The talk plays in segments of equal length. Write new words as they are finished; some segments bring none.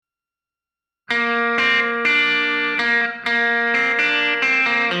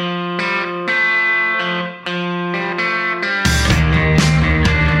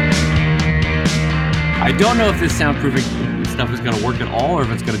don't know if this soundproofing stuff is going to work at all, or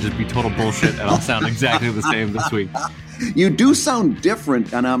if it's going to just be total bullshit and I'll sound exactly the same this week. You do sound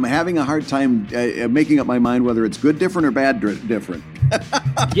different, and I'm having a hard time making up my mind whether it's good different or bad different.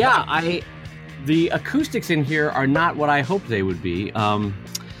 Yeah, the acoustics in here are not what I hoped they would be.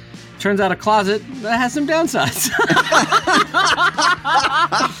 Turns out a closet that has some downsides.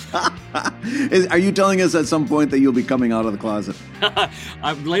 Are you telling us at some point that you'll be coming out of the closet?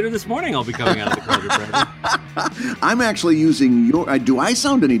 Later this morning, I'll be coming out of the closet, Brandon. I'm actually using your... do I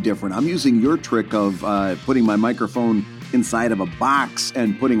sound any different? I'm using your trick of putting my microphone inside of a box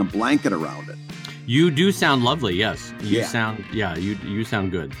and putting a blanket around it. You do sound lovely, yes. You sound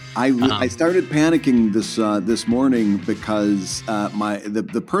good. I started panicking this morning because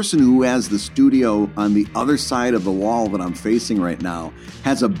the person who has the studio on the other side of the wall that I'm facing right now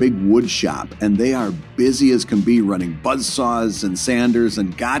has a big wood shop, and they are busy as can be running buzzsaws and sanders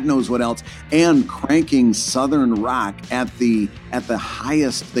and God knows what else, and cranking Southern rock at the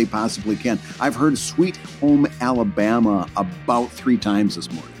highest they possibly can. I've heard Sweet Home Alabama about 3 times this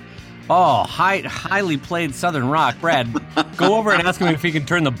morning. Oh, highly played Southern rock. Brad, go over and ask him if he can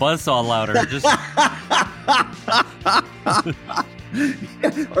turn the buzzsaw louder.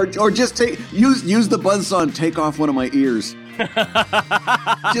 or just use the buzzsaw and take off one of my ears.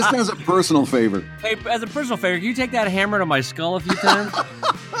 Just as a personal favor. Hey, as a personal favor, can you take that hammer to my skull a few times?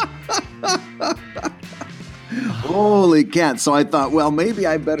 Holy cat. So I thought, well, maybe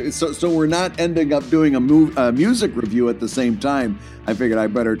I better... So we're not ending up doing a music review at the same time. I figured I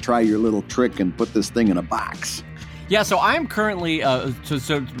better try your little trick and put this thing in a box. Yeah, so I'm currently,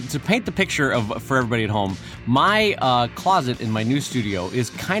 to paint the picture for everybody at home, my closet in my new studio is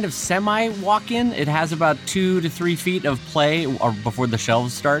kind of semi-walk-in. It has about 2 to 3 feet of play before the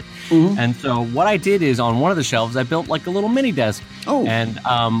shelves start. Mm-hmm. And so what I did is on one of the shelves, I built like a little mini desk. Oh. And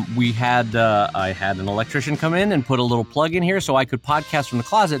I had an electrician come in and put a little plug in here so I could podcast from the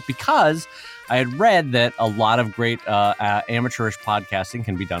closet, because I had read that a lot of great amateurish podcasting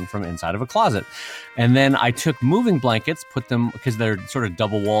can be done from inside of a closet. And then I took moving blankets, put them, because they're sort of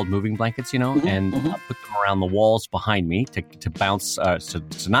double-walled moving blankets, and put them around the walls behind me to bounce, to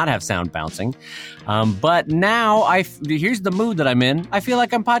not have sound bouncing. But now, here's the mood that I'm in. I feel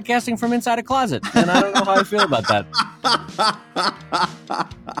like I'm podcasting from inside a closet, and I don't know how I feel about that.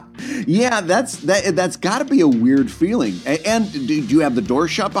 Yeah, that's got to be a weird feeling. And do you have the door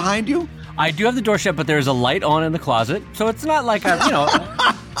shut behind you? I do have the door shut, but there's a light on in the closet, so it's not like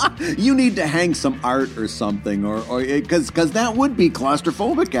You need to hang some art or something, or because that would be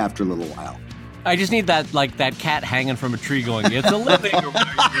claustrophobic after a little while. I just need that cat hanging from a tree going, "It's a living." Or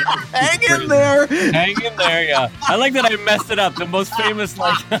Hang in there. Hang in there, yeah. I like that I messed it up. The most famous, You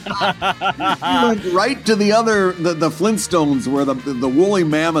went right to the Flintstones, where the woolly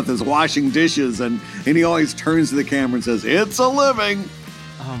mammoth is washing dishes, and he always turns to the camera and says, "It's a living."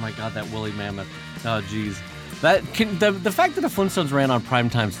 Oh my God, that woolly mammoth! Oh geez, the fact that the Flintstones ran on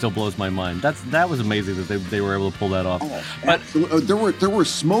primetime still blows my mind. That was amazing that they were able to pull that off. Oh, but there were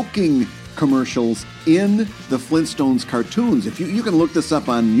smoking commercials in the Flintstones cartoons. If you can look this up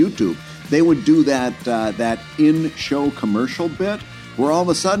on YouTube, they would do that in-show commercial bit where all of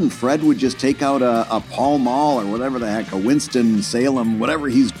a sudden Fred would just take out a Pall Mall or whatever the heck, a Winston-Salem, whatever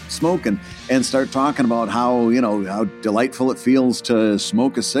he's smoking, and start talking about how delightful it feels to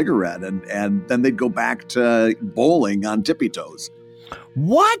smoke a cigarette, and then they'd go back to bowling on tippy toes.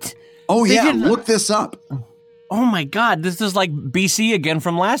 What? Oh, yeah, look this up. Oh my God, this is like BC again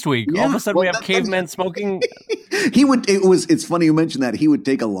from last week. Yeah, all of a sudden we have cavemen smoking. It's funny you mentioned that. He would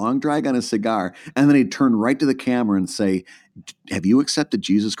take a long drag on a cigar, and then he'd turn right to the camera and say, "Have you accepted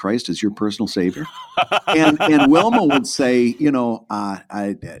Jesus Christ as your personal savior?" and Wilma would say,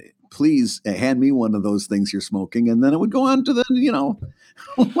 "Please hand me one of those things you're smoking." And then it would go on to the,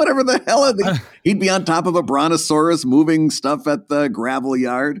 whatever the hell. He'd be on top of a brontosaurus moving stuff at the gravel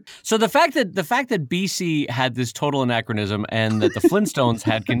yard. So the fact that BC had this total anachronism and that the Flintstones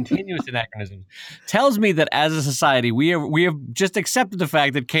had continuous anachronism tells me that as a society we have just accepted the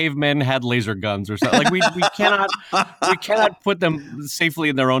fact that cavemen had laser guns or something. Like we cannot put them safely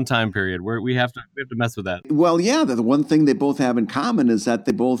in their own time period. We have to mess with that. Well, yeah, the one thing they both have in common is that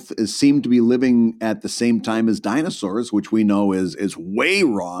they both seem to be living at the same time as dinosaurs, which we know is way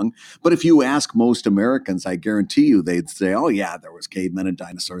wrong. But if you ask most Americans, I guarantee you they'd say, "Oh yeah, there was cavemen and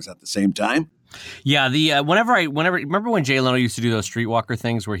dinosaurs at the same time." Yeah, the whenever remember when Jay Leno used to do those streetwalker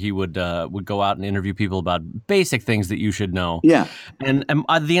things where he would go out and interview people about basic things that you should know. Yeah. And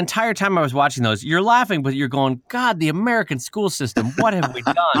the entire time I was watching those, you're laughing, but you're going, God, the American school system, what have we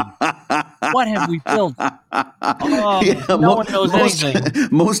done? What have we built? No one knows anything.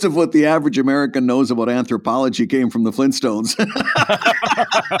 Most of what the average American knows about anthropology came from the Flintstones.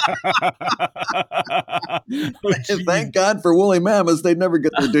 Thank God for woolly mammoths. They'd never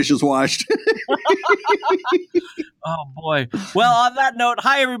get their dishes washed. Oh, boy. Well, on that note,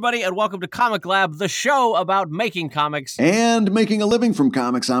 hi, everybody, and welcome to Comic Lab, the show about making comics. And making a living from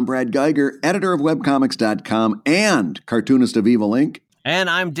comics. I'm Brad Geiger, editor of webcomics.com and cartoonist of Evil Inc.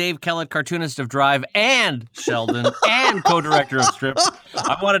 And I'm Dave Kellett, cartoonist of Drive and Sheldon and co-director of Strip.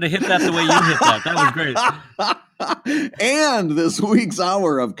 I wanted to hit that the way you hit that. That was great. And this week's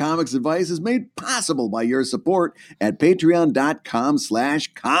hour of comics advice is made possible by your support at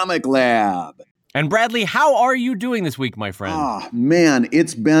patreon.com/comiclab. And Bradley, how are you doing this week, my friend? Oh, man,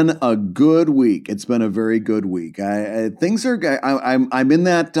 it's been a good week. It's been a very good week. Things are. I'm in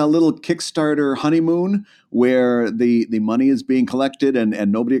that little Kickstarter honeymoon where the money is being collected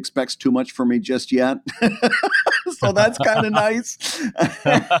and nobody expects too much from me just yet. So that's kind of nice.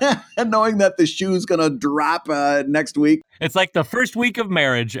 And knowing that the shoe's going to drop next week. It's like the first week of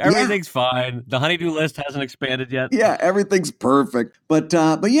marriage. Everything's fine. The honeydew list hasn't expanded yet. Yeah, everything's perfect. But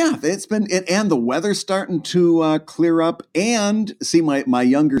yeah, it's been and the weather's starting to clear up. And see, my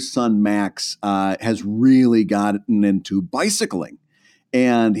younger son Max has really gotten into bicycling.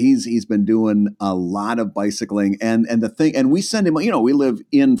 And he's been doing a lot of bicycling. And we send him, we live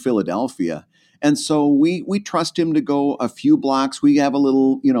in Philadelphia. And so we trust him to go a few blocks. We have a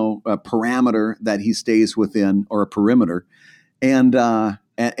little, a parameter that he stays within, or a perimeter. And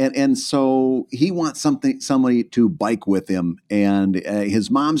so he wants somebody to bike with him. And his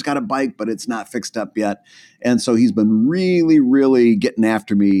mom's got a bike, but it's not fixed up yet. And so he's been really, really getting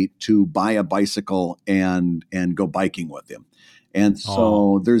after me to buy a bicycle and go biking with him. And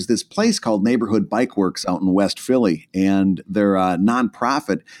so there's this place called Neighborhood Bike Works out in West Philly, and they're a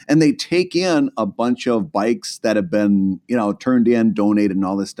nonprofit, and they take in a bunch of bikes that have been, turned in, donated, and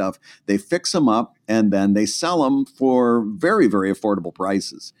all this stuff. They fix them up, and then they sell them for very, very affordable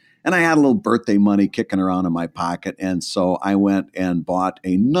prices. And I had a little birthday money kicking around in my pocket, and so I went and bought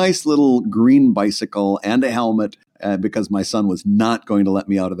a nice little green bicycle and a helmet. Because my son was not going to let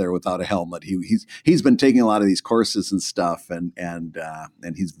me out of there without a helmet. He's been taking a lot of these courses and stuff, and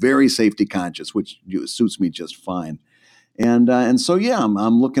he's very safety conscious, which suits me just fine. And so yeah,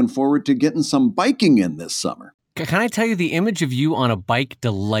 I'm looking forward to getting some biking in this summer. Can I tell you, the image of you on a bike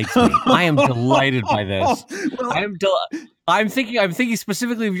delights me. I am delighted by this. Well, I'm thinking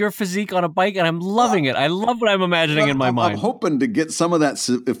specifically of your physique on a bike, and I'm loving it. I love what I'm imagining in my mind. I'm hoping to get some of that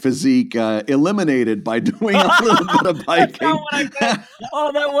physique eliminated by doing a little bit of biking. That's not what I meant.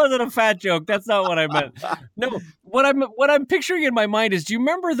 Oh, that wasn't a fat joke. That's not what I meant. No, what I'm picturing in my mind is, do you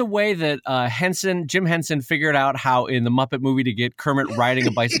remember the way that Jim Henson figured out how in the Muppet movie to get Kermit riding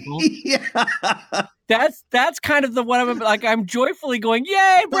a bicycle? Yeah. That's kind of what I'm like. I'm joyfully going,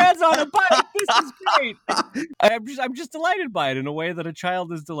 yay, Brad's on a bike. This is great. I'm just delighted by it in a way that a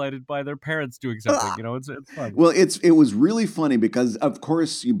child is delighted by their parents doing something. It's fun. Well, it was really funny because, of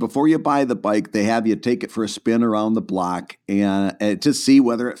course, before you buy the bike, they have you take it for a spin around the block and to see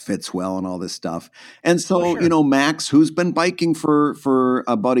whether it fits well and all this stuff. And so, sure. Max, who's been biking for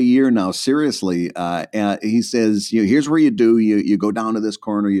about a year now, seriously, he says, here's where you do. You go down to this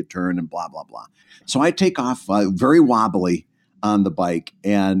corner, you turn, and blah, blah, blah. So I take off very wobbly on the bike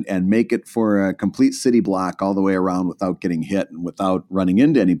and make it for a complete city block all the way around without getting hit and without running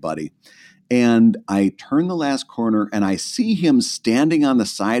into anybody. And I turn the last corner and I see him standing on the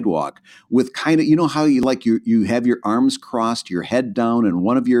sidewalk with kind of, how you have your arms crossed, your head down, and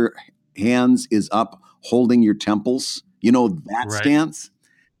one of your hands is up holding your temples, that right. Stance.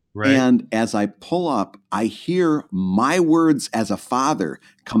 Right. And as I pull up, I hear my words as a father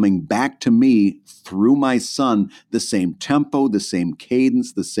coming back to me through my son, the same tempo, the same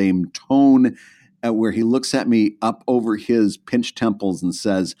cadence, the same tone, where he looks at me up over his pinched temples and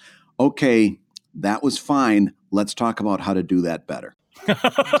says, okay, that was fine. Let's talk about how to do that better.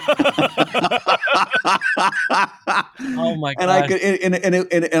 Oh my god!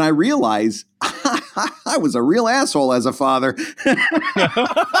 And I realize I was a real asshole as a father because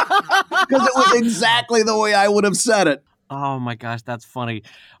it was exactly the way I would have said it. Oh my gosh, that's funny.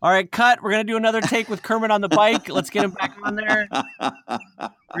 All right, cut. We're gonna do another take with Kermit on the bike. Let's get him back on there.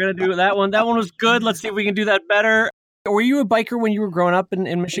 We're gonna do that one. That one was good. Let's see if we can do that better. Were you a biker when you were growing up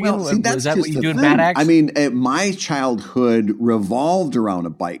in Michigan? Well, see, that's was that just what you the do in thing. Bad Axe? I mean, my childhood revolved around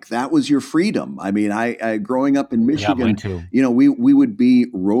a bike. That was your freedom. I mean, I growing up in Yeah, mine Michigan, too. we would be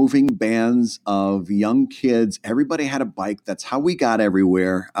roving bands of young kids. Everybody had a bike. That's how we got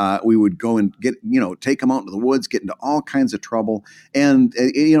everywhere. We would go and take them out into the woods, get into all kinds of trouble. And,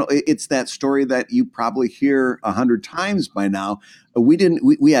 it's that story that you probably hear 100 times by now.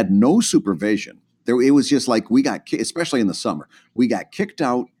 We had no supervision. It was just like we got, especially in the summer, we got kicked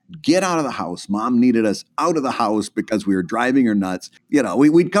out, get out of the house. Mom needed us out of the house because we were driving her nuts.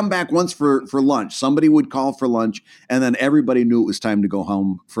 We'd come back once for lunch. Somebody would call for lunch, and then everybody knew it was time to go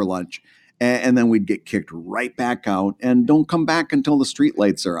home for lunch. And then we'd get kicked right back out and don't come back until the street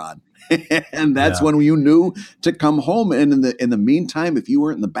lights are on. And that's Yeah. when you knew to come home. And in the meantime, if you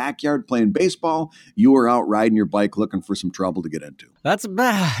weren't in the backyard playing baseball, you were out riding your bike looking for some trouble to get into. That's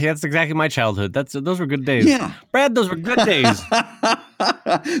exactly my childhood. Those were good days. Yeah. Brad, those were good days.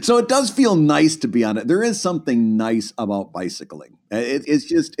 So it does feel nice to be on it. There is something nice about bicycling.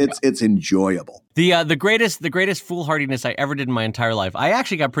 It's enjoyable. The greatest foolhardiness I ever did in my entire life. I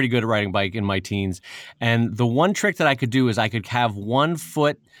actually got pretty good at riding a bike in my teens, and the one trick that I could do is I could have one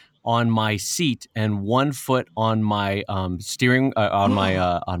foot on my seat and one foot on my steering on my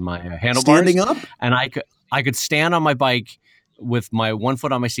handlebars. Standing up, and I could stand on my bike with my one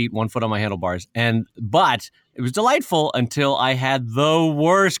foot on my seat, one foot on my handlebars, but it was delightful until I had the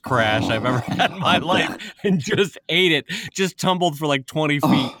worst crash I've ever had in my life and just ate it, just tumbled for like 20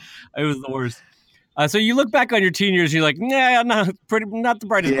 feet. It was the worst. So you look back on your teen years, and you're like, nah, not the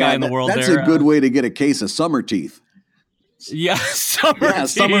brightest guy in the world. That's there. a good way to get a case of summer teeth. Yeah,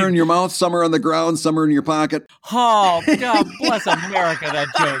 summer in your mouth, summer on the ground, summer in your pocket. Oh, God bless America, that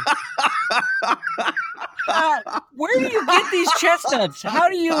joke. Where do you get these chestnuts? How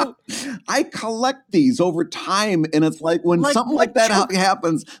do you? I collect these over time, and it's like when something like that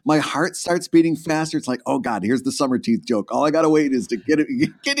happens, my heart starts beating faster. It's like, oh God, here's the summer teeth joke. All I gotta wait is to get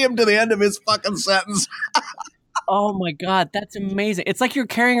him to the end of his fucking sentence. Oh my God, that's amazing! It's like you're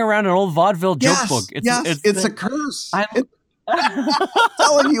carrying around an old vaudeville joke book. It's a curse. I'm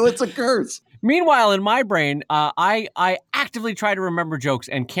telling you, it's a curse. Meanwhile, in my brain, I actively try to remember jokes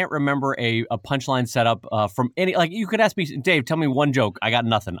and can't remember a punchline setup from any. Like, you could ask me, Dave, tell me one joke. I got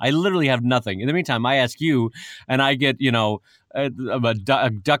nothing. I literally have nothing. In the meantime, I ask you, and I get a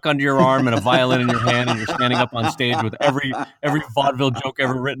duck under your arm and a violin in your hand, and you're standing up on stage with every vaudeville joke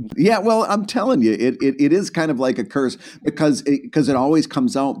ever written. Yeah, well, I'm telling you, it is kind of like a curse because it always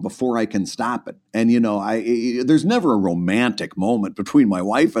comes out before I can stop it. And there's never a romantic moment between my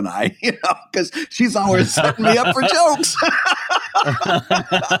wife and I, because she's always setting me up for jokes.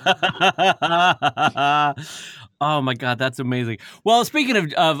 Oh my God, that's amazing. Well, speaking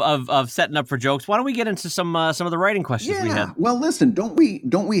of setting up for jokes, why don't we get into some of the writing questions we had? Well, listen, don't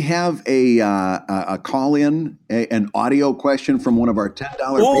we have a call in, an audio question from one of our $10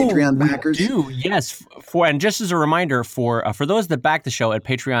 Patreon backers? We do, yes. And just as a reminder, for those that back the show at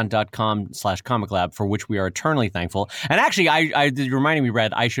patreon.com/comiclab, for which we are eternally thankful. And actually, I reminding me,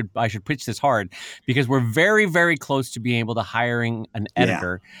 Brad, I should pitch this hard because we're very, very close to being able to hiring an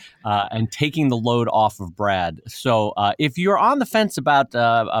editor and taking the load off of Brad. So if you're on the fence about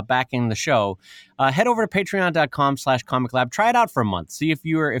backing the show, head over to patreon.com/comiclab. Try it out for a month. See if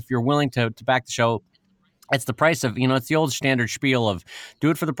you're willing to back the show. It's the price of, it's the old standard spiel of do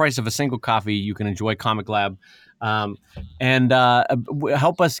it for the price of a single coffee. You can enjoy Comic Lab and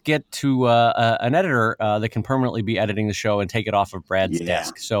help us get to an editor that can permanently be editing the show and take it off of Brad's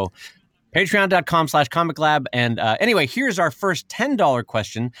desk. So patreon.com/comiclab. And anyway, here's our first $10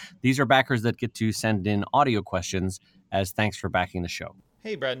 question. These are backers that get to send in audio questions as thanks for backing the show.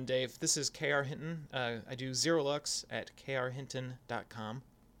 Hey, Brad and Dave. This is KR Hinton. I do ZeroLux at krhinton.com.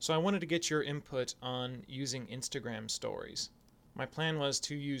 So I wanted to get your input on using Instagram stories. My plan was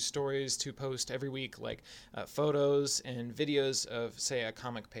to use stories to post every week, like photos and videos of, say, a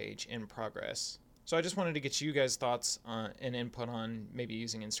comic page in progress. So I just wanted to get you guys' thoughts and input on maybe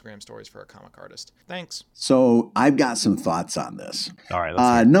using Instagram stories for a comic artist. Thanks. So I've got some thoughts on this. All right.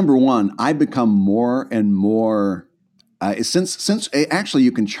 Let's number one, I've become more and more since actually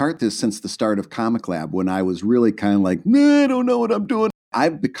you can chart this since the start of Comic Lab, when I was really kind of like, I don't know what I'm doing.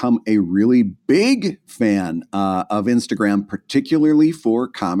 I've become a really big fan of Instagram, particularly for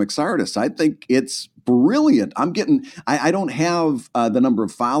comics artists. I think it's brilliant. I don't have the number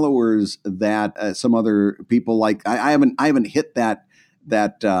of followers that some other people like. I haven't hit that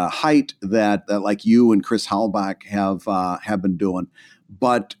height that like you and Chris Halbach have been doing,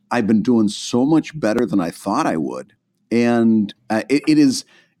 but I've been doing so much better than I thought I would. And it is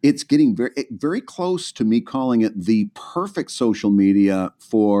it's getting very close to me calling it the perfect social media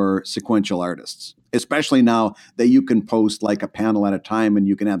for sequential artists, especially now that you can post like a panel at a time and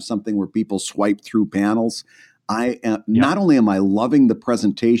you can have something where people swipe through panels. Not only am I loving the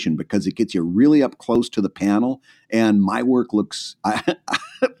presentation because it gets you really up close to the panel, and my work looks,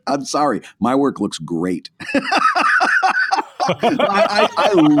 I'm sorry, my work looks great.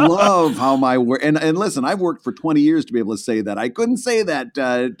 I love how my work, and listen, I've worked for 20 years to be able to say that. I couldn't say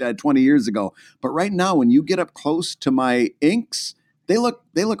that 20 years ago. But right now, when you get up close to my inks, they look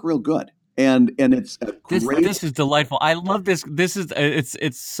real good. And it's great. This is delightful. I love this. This is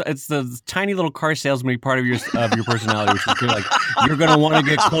it's the tiny little car salesman part of your personality, which is like you're going to want to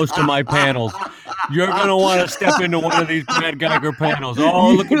get close to my panels. You're going to want to step into one of these Brad Geiger panels.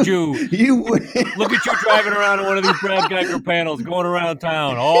 Oh, look at you! Look at you driving around in one of these Brad Geiger panels, going around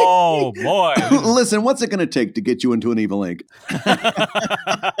town. Oh boy! Listen, what's it going to take to get you into an Evil Ink?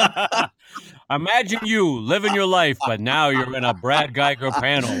 Imagine you living your life, but now you're in a Brad Geiger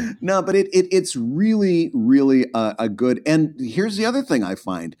panel. No, but it's really, really a good. And here's the other thing I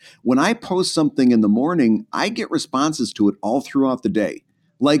find. When I post something in the morning, I get responses to it all throughout the day.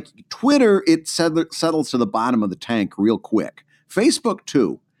 Like Twitter, it settles to the bottom of the tank real quick. Facebook,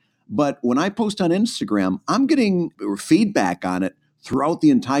 too. But when I post on Instagram, I'm getting feedback on it throughout the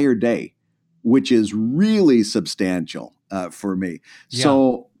entire day, which is really substantial. For me. Yeah.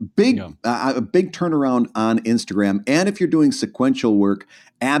 So a big turnaround on Instagram. And if you're doing sequential work,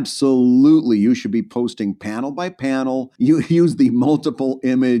 absolutely, you should be posting panel by panel. You use the multiple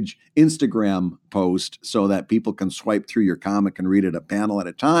image Instagram post so that people can swipe through your comic and read it a panel at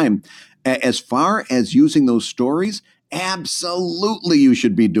a time. As far as using those stories, absolutely, you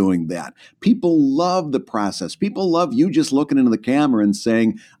should be doing that. People love the process. People love you just looking into the camera and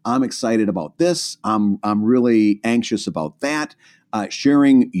saying, I'm excited about this. I'm really anxious about that.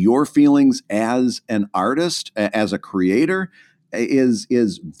 Sharing your feelings as an artist, as a creator,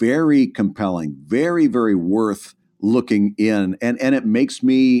 is very compelling, very, very worth looking in. And it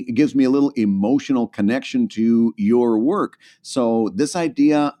gives me a little emotional connection to your work. So this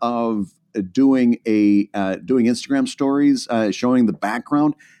idea of doing Instagram stories, showing the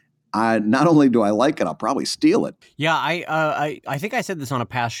background. Not only do I like it, I'll probably steal it. Yeah, I think I said this on a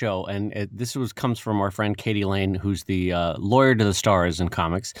past show, and this comes from our friend Katie Lane, who's the lawyer to the stars in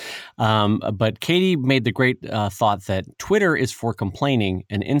comics. But Katie made the great thought that Twitter is for complaining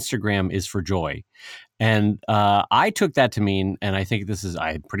and Instagram is for joy. And I took that to mean, and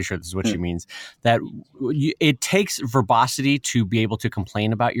I'm pretty sure this is what she means, that it takes verbosity to be able to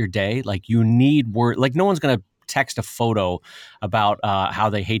complain about your day. Like you need word, like no one's going to text a photo about how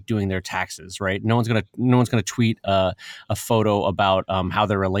they hate doing their taxes, right? No one's gonna tweet a photo about how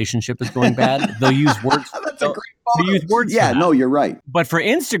their relationship is going bad. They'll use words. That's a great They use words. Yeah, no, you're right. But for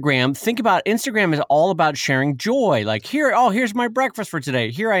Instagram, think about Instagram is all about sharing joy. Like here's my breakfast for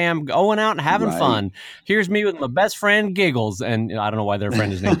today. Here I am going out and having fun. Here's me with my best friend Giggles, and I don't know why their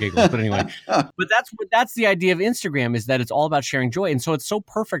friend is named Giggles, but anyway. But that's the idea of Instagram, is that it's all about sharing joy, and so it's so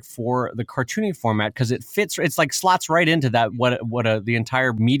perfect for the cartooning format because it fits. It's like slots right into that what the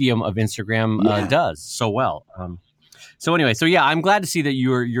entire medium of Instagram does so well. So anyway, I'm glad to see that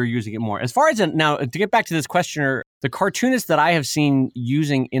you're using it more. As far as now, to get back to this questioner, the cartoonists that I have seen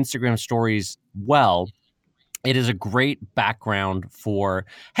using Instagram stories well, it is a great background for,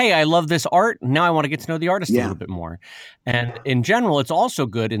 hey, I love this art. Now I want to get to know the artist a little bit more. And in general, it's also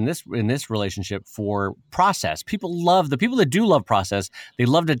good in this relationship for process. The people that do love process, they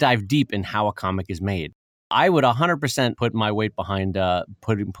love to dive deep in how a comic is made. I would 100% put my weight behind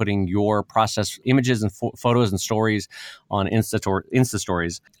putting your process images and photos and stories on Insta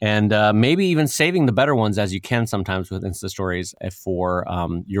stories, and maybe even saving the better ones as you can sometimes with Insta stories for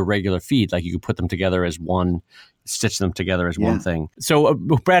your regular feed. Like you could put them together as one. Stitch them together as one thing. So,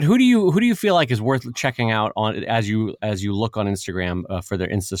 Brad, who do you feel like is worth checking out on as you look on Instagram for their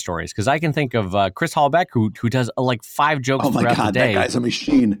Insta stories? Because I can think of Chris Hallbeck, who does like 5 jokes throughout the day. That guy's a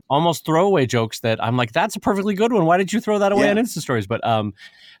machine. Almost throwaway jokes that I'm like, that's a perfectly good one. Why did you throw that away on Insta stories? But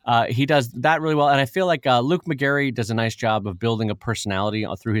he does that really well, and I feel like Luke McGarry does a nice job of building a personality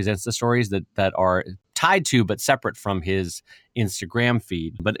through his Insta stories that are tied to but separate from his Instagram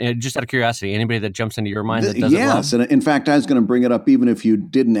feed. But just out of curiosity, anybody that jumps into your mind that does it well? Yes, and in fact, I was going to bring it up even if you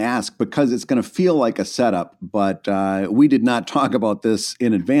didn't ask, because it's going to feel like a setup, but we did not talk about this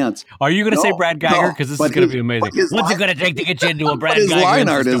in advance. Are you going to say Brad Geiger? Because this is going to be amazing. What's it going to take to get you into a Brad Geiger? His line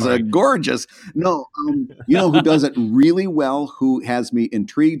art is gorgeous. No, you know who does it really well, who has me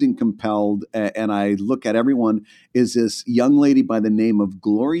intrigued and compelled, and I look at everyone, is this young lady by the name of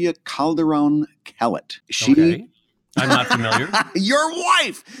Gloria Calderon Kellett. I'm not familiar. Your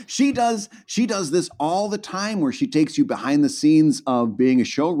wife. She does this all the time where she takes you behind the scenes of being a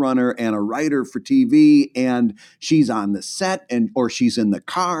showrunner and a writer for TV, and she's on the set or she's in the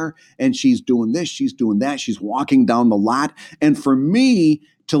car and she's doing this, she's doing that, she's walking down the lot. And for me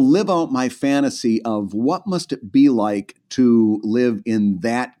to live out my fantasy of what must it be like to live in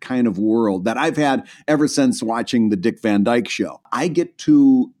that kind of world that I've had ever since watching the Dick Van Dyke Show, I get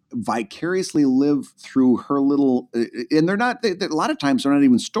to vicariously live through her little, and a lot of times they're not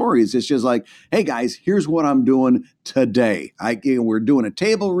even stories. It's just like, hey guys, here's what I'm doing today. We're doing a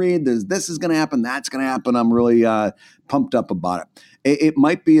table read. This is going to happen. That's going to happen. I'm really pumped up about it. It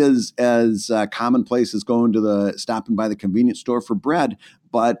might be as commonplace as stopping by the convenience store for bread,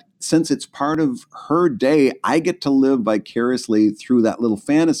 but since it's part of her day, I get to live vicariously through that little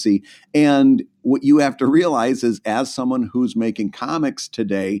fantasy. And what you have to realize is, as someone who's making comics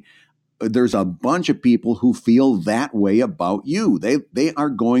today, there's a bunch of people who feel that way about you. They are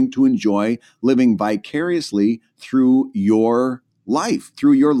going to enjoy living vicariously through your life,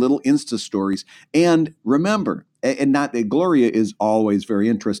 through your little Insta stories. And remember, and not that Gloria is always very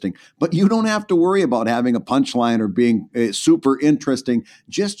interesting, but you don't have to worry about having a punchline or being super interesting.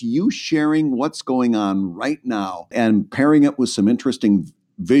 Just you sharing what's going on right now and pairing it with some interesting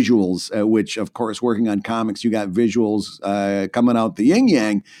visuals, which of course, working on comics, you got visuals coming out the yin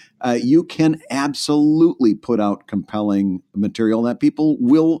yang. You can absolutely put out compelling material that people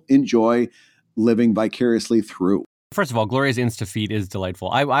will enjoy living vicariously through. First of all, Gloria's Insta feed is delightful.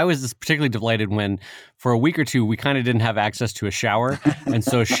 I was particularly delighted when, for a week or two, we kind of didn't have access to a shower, and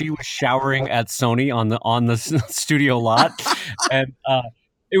so she was showering at Sony on the studio lot, and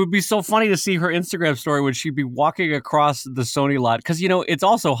it would be so funny to see her Instagram story when she'd be walking across the Sony lot, because it's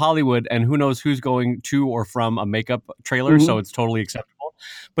also Hollywood, and who knows who's going to or from a makeup trailer, so it's totally acceptable.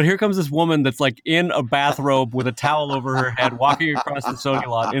 But here comes this woman that's like in a bathrobe with a towel over her head, walking across the Sony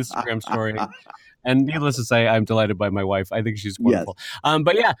lot, Instagram story. And needless to say, I'm delighted by my wife. I think she's wonderful.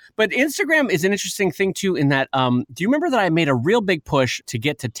 Yes. But Instagram is an interesting thing too, in that, do you remember that I made a real big push to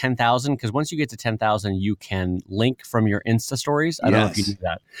get to 10,000? Because once you get to 10,000, you can link from your Insta stories. I don't know if you knew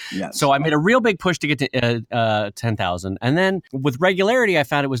that. Yes. So I made a real big push to get to 10,000. And then with regularity, I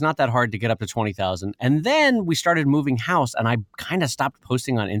found it was not that hard to get up to 20,000. And then we started moving house, and I kind of stopped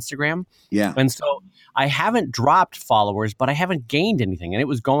posting on Instagram. Yeah. And so I haven't dropped followers, but I haven't gained anything. And it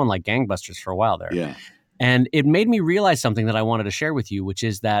was going like gangbusters for a while there. Yeah. And it made me realize something that I wanted to share with you, which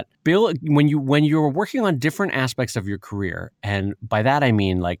is that, Bill, when you're working on different aspects of your career, and by that I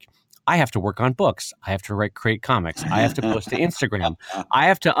mean, like, I have to work on books. I have to create comics. I have to post to Instagram. I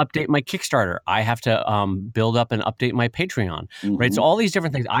have to update my Kickstarter. I have to build up and update my Patreon, right? So all these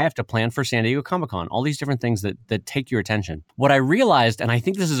different things. I have to plan for San Diego Comic-Con, all these different things that take your attention. What I realized, and I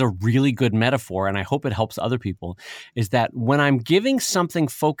think this is a really good metaphor, and I hope it helps other people, is that when I'm giving something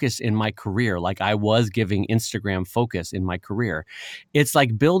focus in my career, like I was giving Instagram focus in my career, it's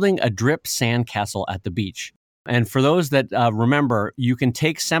like building a drip sandcastle at the beach. And for those that remember, you can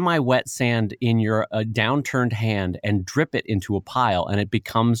take semi-wet sand in your downturned hand and drip it into a pile, and it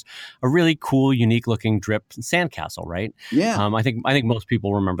becomes a really cool, unique-looking drip sandcastle, right? Yeah. I think most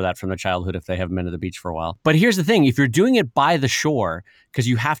people remember that from their childhood if they haven't been to the beach for a while. But here's the thing: if you're doing it by the shore, because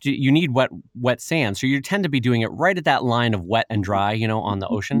you need wet sand, so you tend to be doing it right at that line of wet and dry, on the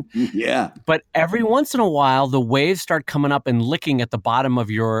ocean. Yeah. But every once in a while, the waves start coming up and licking at the bottom of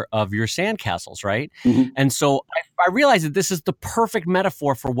your sandcastles, right? Mm-hmm. And so I realized that this is the perfect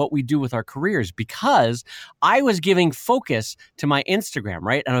metaphor for what we do with our careers, because I was giving focus to my Instagram,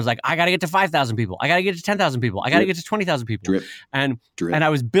 right? And I was like, I got to get to 5,000 people. I got to get to 10,000 people. I got to get to 20,000 people. Drip. And I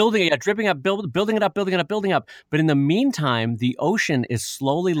was building it, building it up. But in the meantime, the ocean is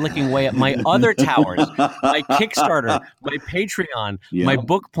slowly licking away at my other towers, my Kickstarter, my Patreon, my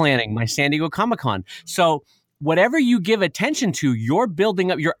book planning, my San Diego Comic-Con. So whatever you give attention to, you're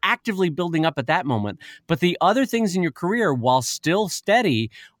building up, you're actively building up at that moment. But the other things in your career, while still steady,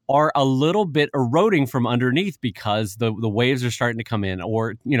 are a little bit eroding from underneath because the waves are starting to come in,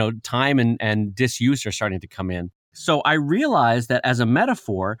 or, time and disuse are starting to come in. So I realized that as a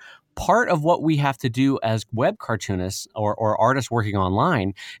metaphor, part of what we have to do as web cartoonists or artists working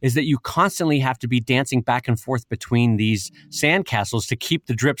online is that you constantly have to be dancing back and forth between these sandcastles to keep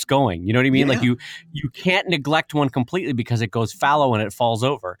the drips going. You know what I mean? Yeah. Like you can't neglect one completely because it goes fallow and it falls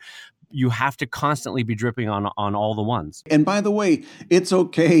over. You have to constantly be dripping on all the ones. And by the way, it's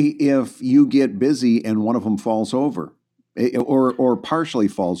okay if you get busy and one of them falls over. Or partially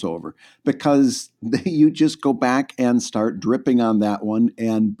falls over, because you just go back and start dripping on that one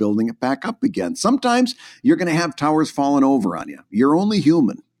and building it back up again. Sometimes you're going to have towers falling over on you. You're only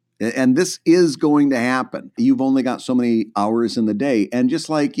human. And this is going to happen. You've only got so many hours in the day. And just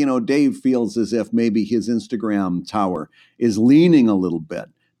like, Dave feels as if maybe his Instagram tower is leaning a little bit,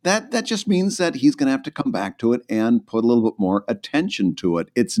 that just means that he's going to have to come back to it and put a little bit more attention to it.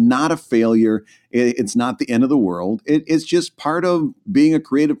 It's not a failure. It's not the end of the world. It's just part of being a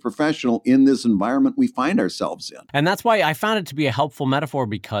creative professional in this environment we find ourselves in. And that's why I found it to be a helpful metaphor,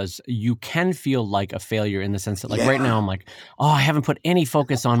 because you can feel like a failure in the sense that, like, right now I'm like, oh, I haven't put any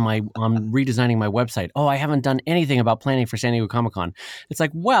focus on redesigning my website. Oh, I haven't done anything about planning for San Diego Comic-Con. It's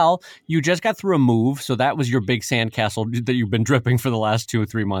like, well, you just got through a move. So that was your big sandcastle that you've been dripping for the last 2 or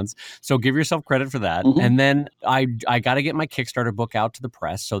 3 months. So give yourself credit for that. Mm-hmm. And then I got to get my Kickstarter book out to the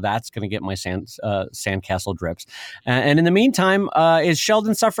press. So that's going to get my sandcastle drips. And in the meantime, is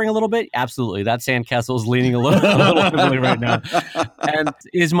Sheldon suffering a little bit? Absolutely. That sandcastle is leaning a little heavily right now. And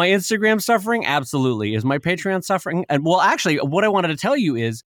is my Instagram suffering? Absolutely. Is my Patreon suffering? And well, actually, what I wanted to tell you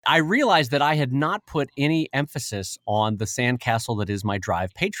is I realized that I had not put any emphasis on the sandcastle that is my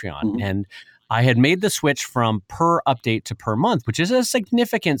Drive Patreon. Mm-hmm. And I had made the switch from per update to per month, which is a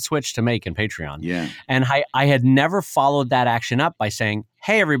significant switch to make in Patreon. Yeah. And I had never followed that action up by saying,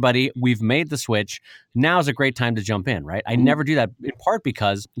 hey, everybody, we've made the switch. Now's a great time to jump in, right? I never do that, in part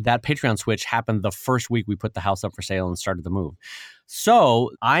because that Patreon switch happened the first week we put the house up for sale and started the move.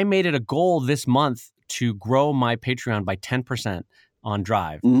 So I made it a goal this month to grow my Patreon by 10%. On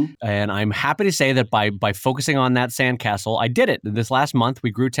Drive. Mm-hmm. And I'm happy to say that by focusing on that sandcastle, I did it. This last month,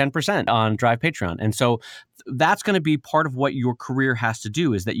 we grew 10% on Drive Patreon. And so that's going to be part of what your career has to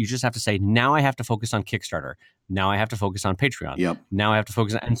do, is that you just have to say, now I have to focus on Kickstarter. Now I have to focus on Patreon. Yep. Now I have to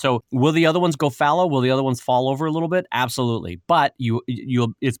focus on, and so will the other ones go fallow? Will the other ones fall over a little bit? Absolutely. But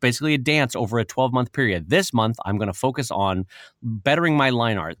it's basically a dance over a 12-month period. This month, I'm going to focus on bettering my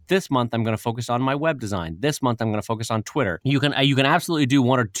line art. This month, I'm going to focus on my web design. This month, I'm going to focus on Twitter. You can absolutely do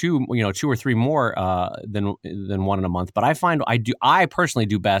one or two, 2 or 3 more than one in a month. But I find I personally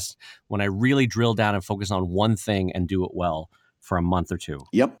do best when I really drill down and focus on one thing and do it well for a month or two.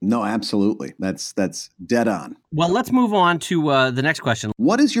 Yep. No, absolutely. That's dead on. Well, let's move on to the next question.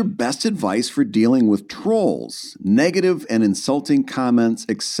 What is your best advice for dealing with trolls, negative and insulting comments,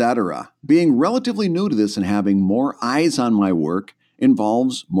 etc.? Being relatively new to this and having more eyes on my work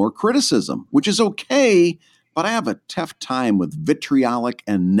involves more criticism, which is okay, but I have a tough time with vitriolic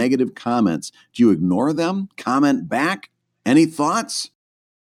and negative comments. Do you ignore them? Comment back? Any thoughts?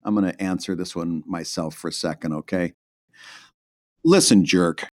 I'm going to answer this one myself for a second, okay? Listen,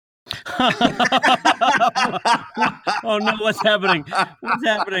 jerk. Oh no, what's happening? What's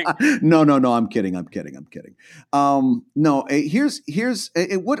happening? No, I'm kidding. No, here's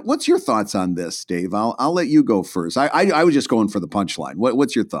what's your thoughts on this, Dave? I'll let you go first. I was just going for the punchline.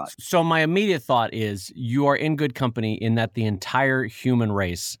 What's your thought? So my immediate thought is you are in good company in that the entire human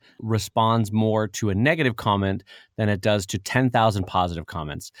race responds more to a negative comment than it does to 10,000 positive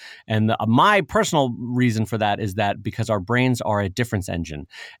comments. And my personal reason for that is that because our brains are a difference engine.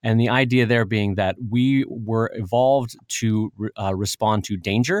 And the idea there being that we were evolved to respond to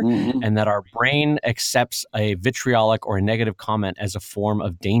danger, mm-hmm. and that our brain accepts a vitriolic or a negative comment as a form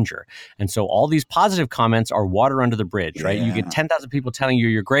of danger. And so all these positive comments are water under the bridge, right? You get 10,000 people telling you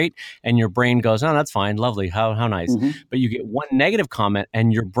you're great, and your brain goes, oh, that's fine, lovely, how nice. Mm-hmm. But you get one negative comment,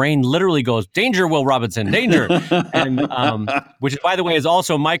 and your brain literally goes, danger, Will Robinson, danger. And which, by the way, is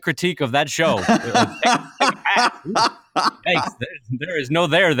also my critique of that show. Thanks. There is no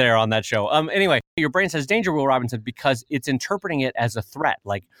there on that show. Anyway, your brain says danger, Will Robinson, because it's interpreting it as a threat.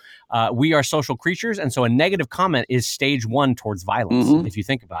 Like we are social creatures, and so a negative comment is stage 1 towards violence, mm-hmm. if you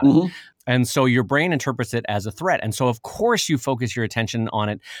think about mm-hmm. it. And so your brain interprets it as a threat. And so, of course, you focus your attention on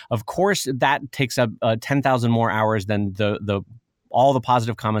it. Of course, that takes up 10,000 more hours than all the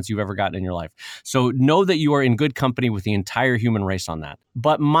positive comments you've ever gotten in your life. So know that you are in good company with the entire human race on that.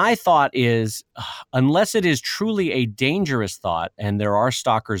 But my thought is, unless it is truly a dangerous thought, and there are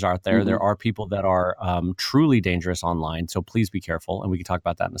stalkers out there, mm-hmm. there are people that are truly dangerous online, so please be careful, and we can talk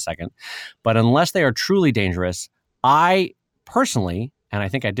about that in a second. But unless they are truly dangerous, I personally, and I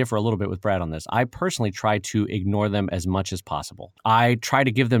think I differ a little bit with Brad on this, I personally try to ignore them as much as possible. I try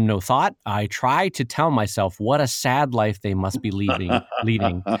to give them no thought. I try to tell myself what a sad life they must be leading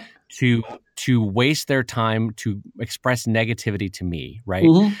to waste their time to express negativity to me, right?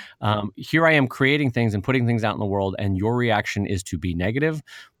 Mm-hmm. Here I am creating things and putting things out in the world, and your reaction is to be negative.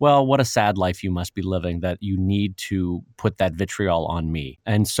 Well, what a sad life you must be living that you need to put that vitriol on me.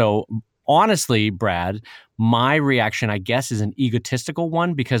 And so honestly, Brad, my reaction, I guess, is an egotistical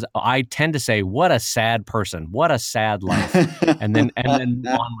one, because I tend to say, what a sad person, what a sad life, and then move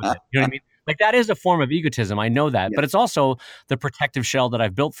on with it. You know what I mean? Like that is a form of egotism. I know that, Yeah. but it's also the protective shell that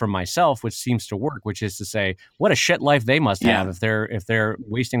I've built for myself, which seems to work, which is to say, what a shit life they must have if they're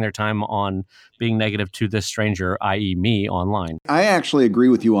wasting their time on being negative to this stranger, i.e. me, online. I actually agree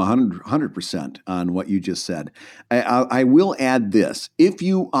with you 100% on what you just said. I will add this. If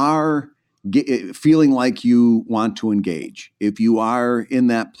you are feeling like you want to engage, if you are in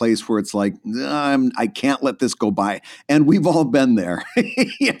that place where it's like, I can't let this go by, and we've all been there,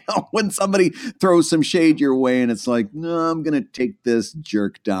 when somebody throws some shade your way and it's like, no, I'm going to take this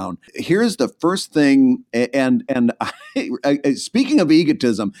jerk down. Here's the first thing, and speaking of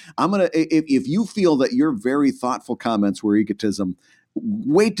egotism, I'm going to, if you feel that your very thoughtful comments were egotism,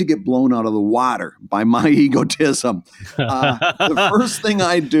 wait to get blown out of the water by my egotism. The first thing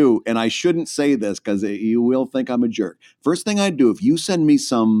I do, and I shouldn't say this because you will think I'm a jerk. First thing I do, if you send me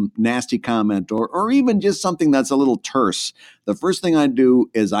some nasty comment or even just something that's a little terse, the first thing I do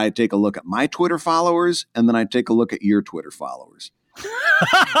is I take a look at my Twitter followers and then I take a look at your Twitter followers.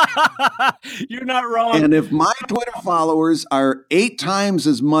 You're not wrong. And if my Twitter followers are 8 times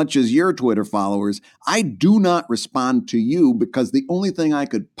as much as your Twitter followers, I do not respond to you because the only thing I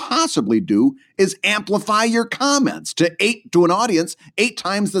could possibly do is amplify your comments to an audience 8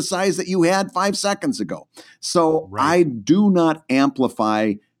 times the size that you had 5 seconds ago. So right. I do not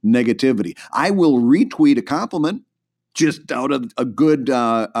amplify negativity. I will retweet a compliment just out of a good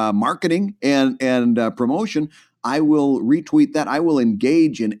marketing and promotion. I will retweet that. I will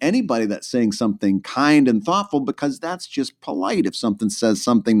engage in anybody that's saying something kind and thoughtful because that's just polite. If something says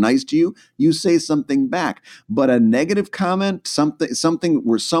something nice to you, you say something back. But a negative comment, something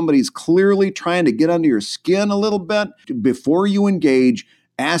where somebody's clearly trying to get under your skin a little bit, before you engage,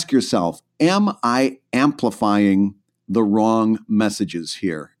 ask yourself, am I amplifying the wrong messages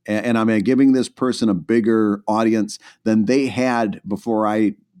here? And am I giving this person a bigger audience than they had before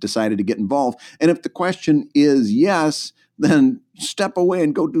I decided to get involved? And if the question is yes, then step away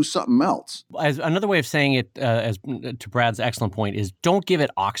and go do something else. As another way of saying it, as to Brad's excellent point, is don't give it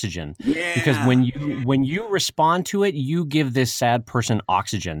oxygen. Yeah. Because when you respond to it, you give this sad person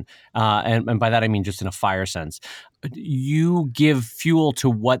oxygen, and by that I mean just in a fire sense. You give fuel to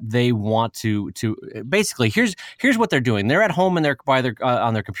what they want to. Basically, here's what they're doing. They're at home and they're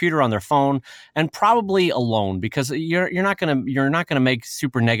on their computer, on their phone, and probably alone because you're not gonna make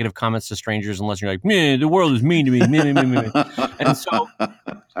super negative comments to strangers unless you're like, man, the world is mean to me. And so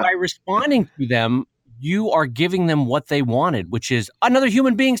by responding to them, you are giving them what they wanted, which is another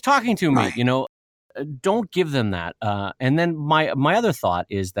human being's talking to me. Right. Don't give them that. And then my other thought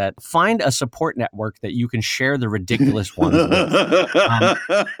is that find a support network that you can share the ridiculous ones with.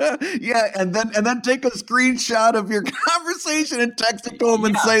 Yeah, and then take a screenshot of your conversation and text it to them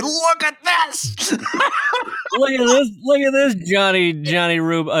and say, "Look at this! Look at this, Johnny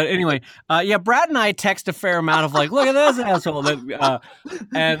Rube." Anyway, Brad and I text a fair amount of like, "Look at this asshole,"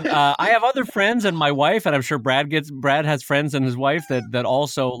 and I have other friends and my wife, and I'm sure Brad has friends and his wife that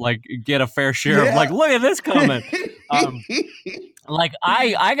also like get a fair share of. Like, look at this comment. Like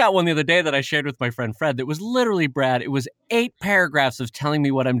I got one the other day that I shared with my friend Fred that was literally, Brad, it was 8 paragraphs of telling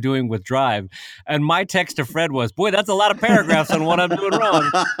me what I'm doing with Drive. And my text to Fred was, boy, that's a lot of paragraphs on what I'm doing wrong.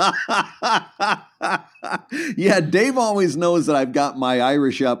 Yeah, Dave always knows that I've got my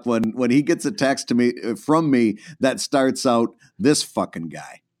Irish up when he gets a text to me from me that starts out, "This fucking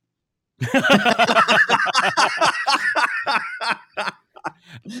guy."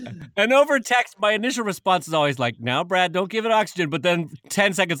 And over text, my initial response is always like, "Now, Brad, don't give it oxygen." But then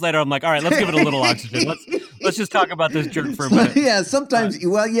 10 seconds later, I'm like, "All right, let's give it a little oxygen. Let's just talk about this jerk for a minute." Yeah, sometimes,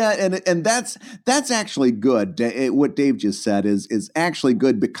 and that's actually good. What Dave just said is actually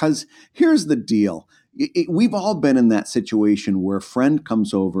good because here's the deal. We've all been in that situation where a friend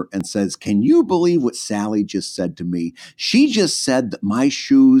comes over and says, "Can you believe what Sally just said to me? She just said that my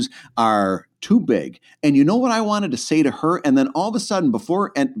shoes are too big." And you know what I wanted to say to her? And then all of a sudden,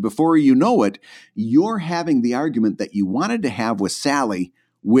 before you know it, you're having the argument that you wanted to have with Sally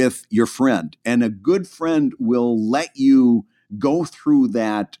with your friend. And a good friend will let you go through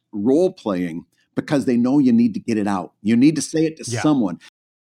that role playing because they know you need to get it out. You need to say it to someone.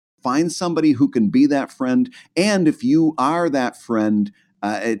 Find somebody who can be that friend. And if you are that friend,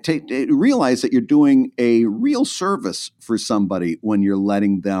 realize that you're doing a real service for somebody when you're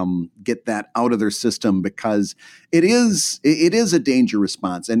letting them get that out of their system, because it is a danger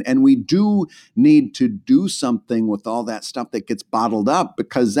response. And we do need to do something with all that stuff that gets bottled up,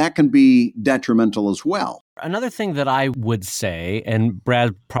 because that can be detrimental as well. Another thing that I would say, and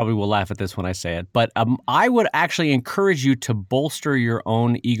Brad probably will laugh at this when I say it, but I would actually encourage you to bolster your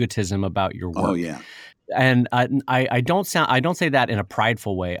own egotism about your work. Oh, yeah. and I don't say that in a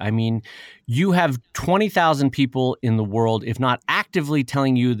prideful way. I mean, you have 20,000 people in the world, if not actively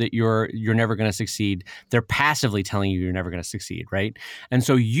telling you that you're never going to succeed, they're passively telling you you're never going to succeed, right? And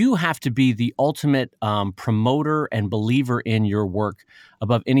so you have to be the ultimate promoter and believer in your work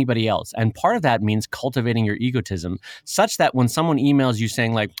above anybody else. And part of that means cultivating your egotism such that when someone emails you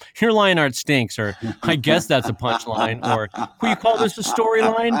saying like, your line art stinks, or I guess that's a punchline, or will you call this a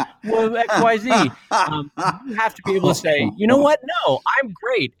storyline? Well, XYZ. You have to be able to say, you know what? No, I'm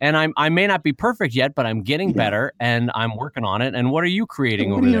great. And I may not be perfect yet, but I'm getting better and I'm working on it. And what are you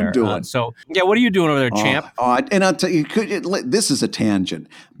creating over there? Doing? What are you doing over there, champ? And I'll tell you, this is a tangent,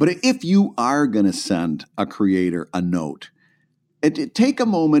 but if you are going to send a creator a note, take a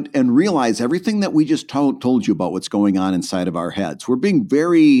moment and realize everything that we just told you about what's going on inside of our heads. We're being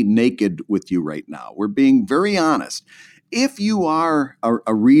very naked with you right now. We're being very honest. If you are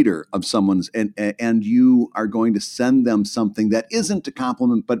a reader of someone's and you are going to send them something that isn't a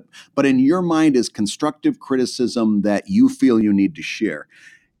compliment, but in your mind is constructive criticism that you feel you need to share,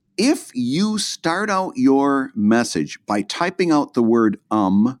 if you start out your message by typing out the word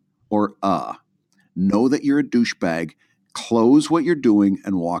or know that you're a douchebag. Close what you're doing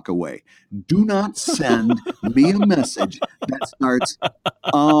and walk away. Do not send me a message that starts,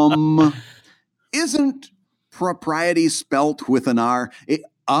 isn't propriety spelt with an R?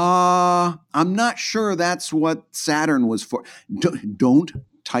 I'm not sure that's what Saturn was for. Don't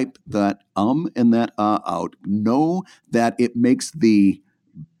type that and that out. Know that it makes the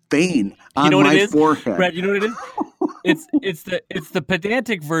vein on my forehead. Brad, you know what it is? It's the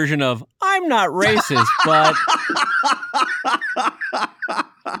pedantic version of I'm not racist, but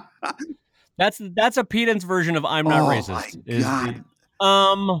that's a pedant's version of I'm not racist. My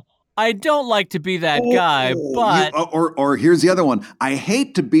God. I don't like to be that guy, but or here's the other one. I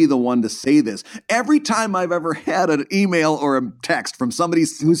hate to be the one to say this. Every time I've ever had an email or a text from somebody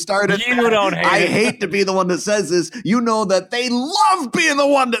who started, I hate to be the one that says this. You know that they love being the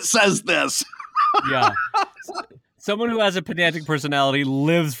one that says this. Yeah. Someone who has a pedantic personality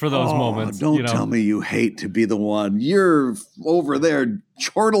lives for those moments. Don't tell me you hate to be the one. You're over there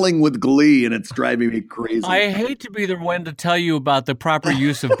chortling with glee, and it's driving me crazy. I hate to be the one to tell you about the proper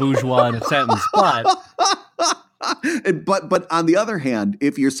use of bourgeois in a sentence, but... But on the other hand,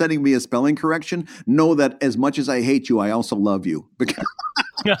 if you're sending me a spelling correction, know that as much as I hate you, I also love you.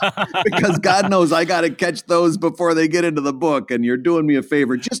 Because God knows I got to catch those before they get into the book, and you're doing me a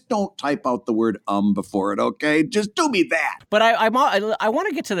favor. Just don't type out the word before it, okay? Just do me that. But I want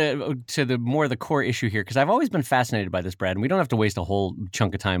to get to the more of the core issue here, because I've always been fascinated by this, Brad, and we don't have to waste a whole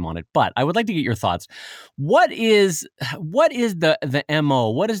chunk of time on it. But I would like to get your thoughts. What is the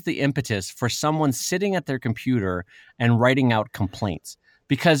MO? What is the impetus for someone sitting at their computer and writing out complaints?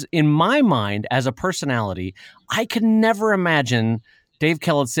 Because in my mind, as a personality, I could never imagine Dave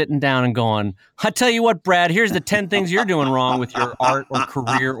Kellett sitting down and going, I tell you what, Brad, here's the 10 things you're doing wrong with your art or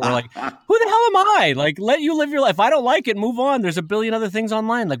career, or like, who the hell am I? Like, let you live your life. If I don't like it, move on. There's a billion other things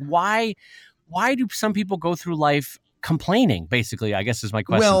online. Like, why do some people go through life complaining, basically, I guess is my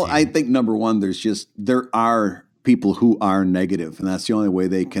question. Well, I think number one, there are people who are negative, and that's the only way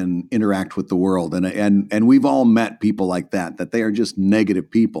they can interact with the world. And we've all met people like that they are just negative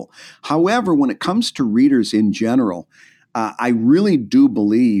people. However, when it comes to readers in general, I really do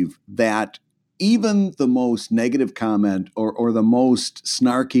believe that even the most negative comment or the most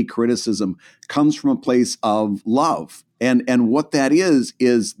snarky criticism comes from a place of love. And what that is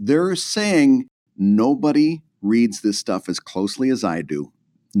they're saying nobody reads this stuff as closely as I do.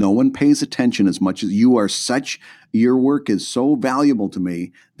 No one pays attention as much as you are. Your work is so valuable to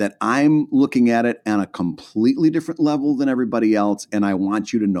me that I'm looking at it on a completely different level than everybody else, and I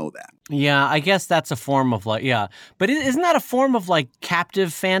want you to know that. Yeah, I guess that's a form of like, yeah. But isn't that a form of like captive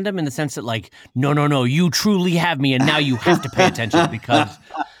fandom in the sense that like, no, you truly have me, and now you have to pay attention because...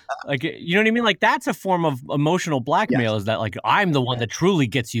 Like, you know what I mean? Like, that's a form of emotional blackmail. Yes. Is that like, I'm the one that truly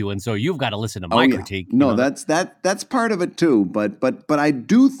gets you, and so you've got to listen to my critique. No, that's part of it too. But I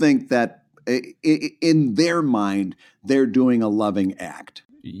do think that in their mind, they're doing a loving act.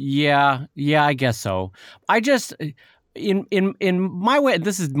 Yeah, I guess so. I just in my way,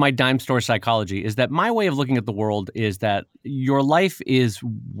 this is my dime store psychology, is that my way of looking at the world is that your life is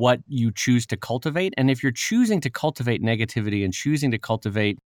what you choose to cultivate, and if you're choosing to cultivate negativity and choosing to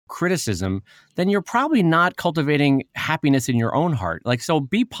cultivate criticism, then you're probably not cultivating happiness in your own heart. Like, so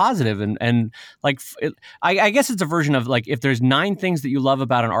be positive and like, I guess it's a version of like, if there's 9 things that you love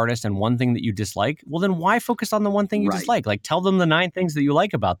about an artist and 1 thing that you dislike, well, then why focus on the 1 thing you dislike? Like, tell them the 9 things that you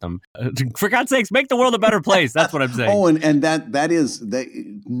like about them. For God's sakes, make the world a better place. That's what I'm saying. Oh, and that is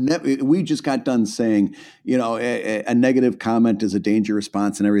we just got done saying, a negative comment is a danger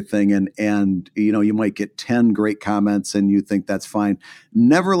response and everything. And you might get 10 great comments and you think that's fine.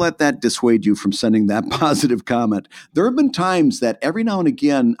 Never let that dissuade you from sending that positive comment. There have been times that every now and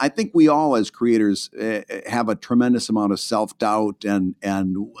again, I think we all as creators have a tremendous amount of self-doubt and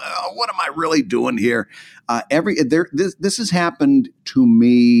well, what am I really doing here? This has happened to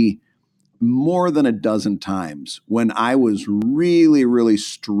me more than a dozen times when I was really, really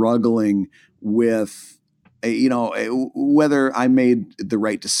struggling with, whether I made the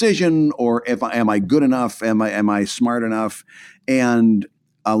right decision or am I good enough? Am I smart enough? And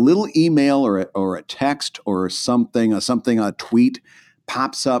a little email or a text or something, a tweet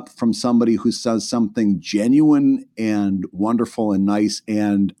pops up from somebody who says something genuine and wonderful and nice.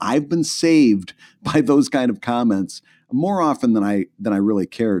 And I've been saved by those kind of comments more often than I really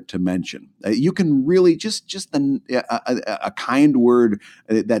care to mention. You can really just a kind word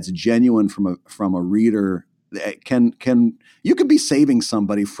that's genuine from a reader can you can be saving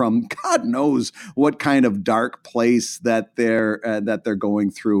somebody from God knows what kind of dark place that they're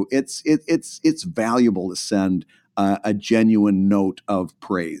going through. It's valuable to send a genuine note of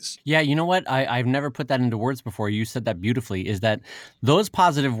praise. Yeah, you know what? I've never put that into words before. You said that beautifully, is that those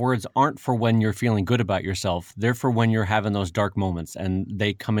positive words aren't for when you're feeling good about yourself. They're for when you're having those dark moments, and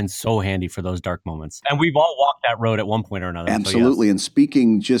they come in so handy for those dark moments. And we've all walked that road at one point or another. Absolutely. So yes. And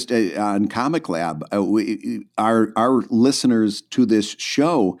speaking just on Comic Lab, our listeners to this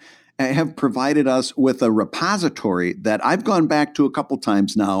show have provided us with a repository that I've gone back to a couple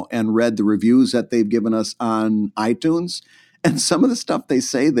times now and read the reviews that they've given us on iTunes. And some of the stuff they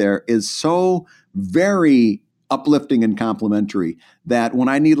say there is so very uplifting and complimentary that when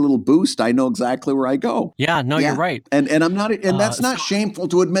I need a little boost, I know exactly where I go. Yeah, no, you're right. And I'm not, and that's not shameful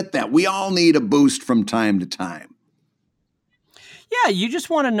to admit that. We all need a boost from time to time. Yeah, you just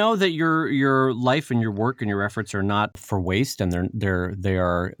want to know that your life and your work and your efforts are not for waste, and they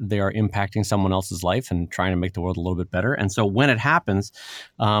are impacting someone else's life and trying to make the world a little bit better. And so when it happens,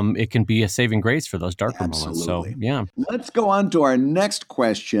 it can be a saving grace for those darker moments. So yeah, let's go on to our next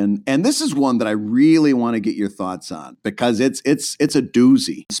question, and this is one that I really want to get your thoughts on because it's a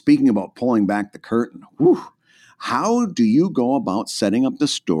doozy. Speaking about pulling back the curtain, whew. How do you go about setting up the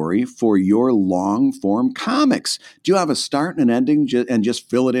story for your long-form comics? Do you have a start and an ending and just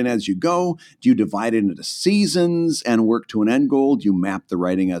fill it in as you go? Do you divide it into seasons and work to an end goal? Do you map the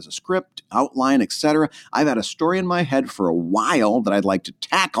writing as a script, outline, etc.? I've had a story in my head for a while that I'd like to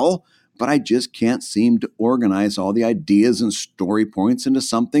tackle, but I just can't seem to organize all the ideas and story points into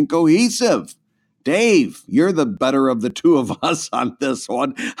something cohesive. Dave, you're the better of the two of us on this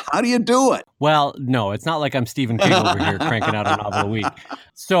one. How do you do it? Well, no, it's not like I'm Stephen King over here cranking out a novel a week.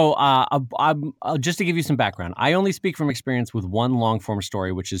 So just to give you some background, I only speak from experience with one long-form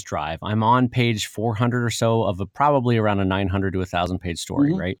story, which is Drive. I'm on page 400 or so of probably around a 900 to 1,000-page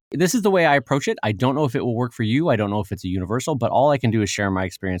story, right? This is the way I approach it. I don't know if it will work for you. I don't know if it's a universal, but all I can do is share my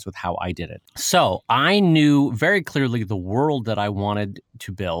experience with how I did it. So I knew very clearly the world that I wanted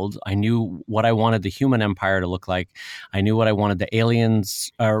to build. I knew what I wanted the human empire to look like. I knew what I wanted the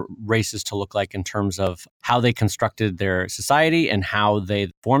aliens races to look like in terms of how they constructed their society and how they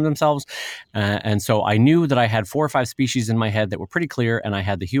formed themselves. And so I knew that I had 4 or 5 species in my head that were pretty clear, and I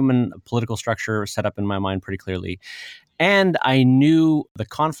had the human political structure set up in my mind pretty clearly. And I knew the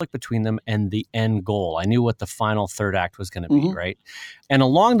conflict between them and the end goal. I knew what the final third act was going to be, right? And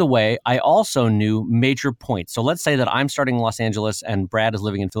along the way, I also knew major points. So let's say that I'm starting in Los Angeles and Brad is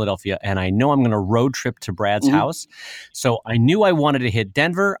living in Philadelphia, and I know I'm going to road trip to Brad's house. So I knew I wanted to hit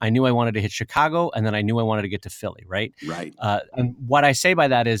Denver, I knew I wanted to hit Chicago, and then I knew I wanted to get to Philly, right? Right. And what I say by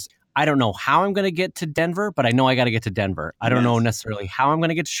that is, I don't know how I'm going to get to Denver, but I know I got to get to Denver. I don't know necessarily how I'm going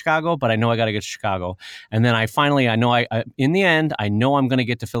to get to Chicago, but I know I got to get to Chicago. And then in the end, I know I'm going to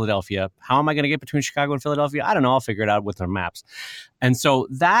get to Philadelphia. How am I going to get between Chicago and Philadelphia? I don't know. I'll figure it out with the maps. And so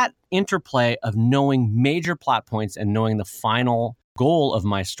that interplay of knowing major plot points and knowing the final goal of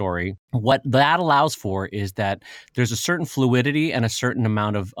my story, what that allows for is that there's a certain fluidity and a certain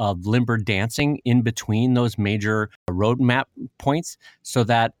amount of limber dancing in between those major roadmap points, so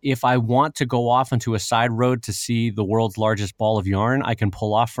that if I want to go off onto a side road to see the world's largest ball of yarn, I can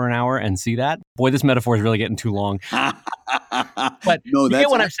pull off for an hour and see that. Boy, this metaphor is really getting too long. But no,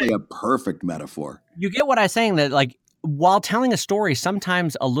 that's actually a perfect metaphor. You get what I'm saying, that like, while telling a story,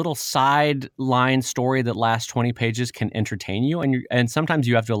 sometimes a little sideline story that lasts 20 pages can entertain you. And sometimes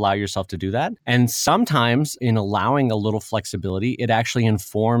you have to allow yourself to do that. And sometimes in allowing a little flexibility, it actually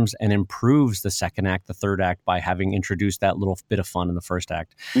informs and improves the second act, the third act, by having introduced that little bit of fun in the first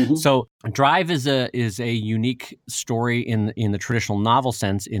act. Mm-hmm. So Drive is a unique story in the traditional novel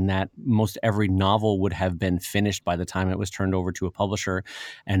sense, in that most every novel would have been finished by the time it was turned over to a publisher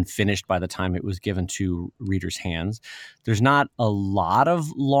and finished by the time it was given to readers' hands. There's not a lot of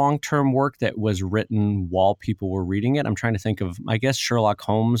long-term work that was written while people were reading it. I'm trying to think of, I guess, Sherlock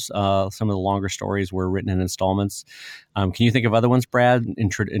Holmes. Some of the longer stories were written in installments. Can you think of other ones, Brad, in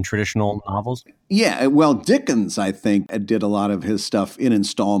traditional novels? Yeah, well, Dickens, I think, did a lot of his stuff in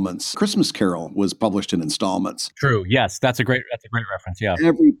installments. Christmas Carol was published in installments. True. Yes, that's a great reference. Yeah,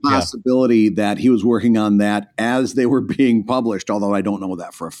 every possibility that he was working on that as they were being published, although I don't know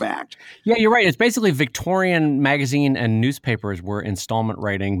that for a fact. Yeah, you're right. It's basically Victorian magazine and newspapers were installment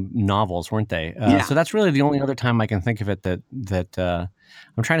writing novels, weren't they? So that's really the only other time I can think of it that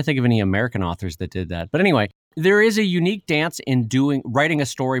I'm trying to think of any American authors that did that. But anyway, there is a unique dance in writing a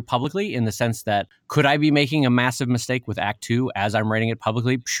story publicly, in the sense that, could I be making a massive mistake with Act 2 as I'm writing it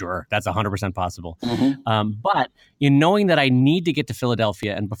publicly? Sure, that's 100% possible. Mm-hmm. But in knowing that I need to get to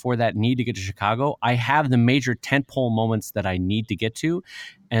Philadelphia, and before that need to get to Chicago, I have the major tentpole moments that I need to get to.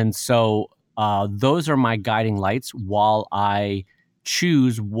 And so those are my guiding lights while I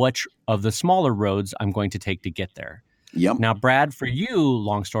choose which of the smaller roads I'm going to take to get there. Yep. Now, Brad, for you,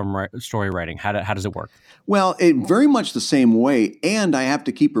 long story writing, how does it work? Well, it very much the same way, and I have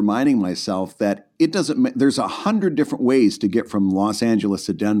to keep reminding myself that there's 100 different ways to get from Los Angeles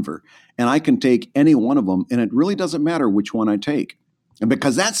to Denver, and I can take any one of them, and it really doesn't matter which one I take. And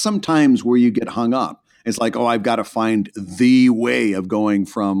because that's sometimes where you get hung up. It's like, oh, I've got to find the way of going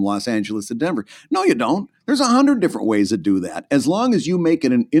from Los Angeles to Denver. No, you don't. There's 100 different ways to do that. As long as you make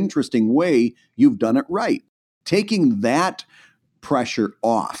it an interesting way, you've done it right. Taking that pressure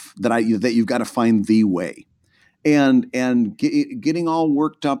off, that you've got to find the way, and getting all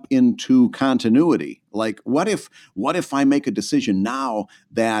worked up into continuity. Like, what if I make a decision now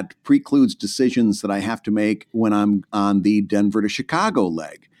that precludes decisions that I have to make when I'm on the Denver to Chicago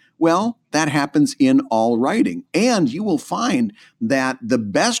leg? Well, that happens in all writing. And you will find that the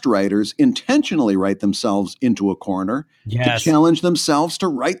best writers intentionally write themselves into a corner to challenge themselves to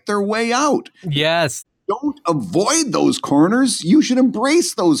write their way out. Yes. Don't avoid those corners. You should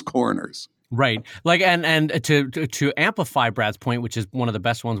embrace those corners. Right. Like, and to amplify Brad's point, which is one of the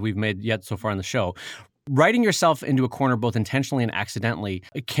best ones we've made yet so far on the show, writing yourself into a corner, both intentionally and accidentally,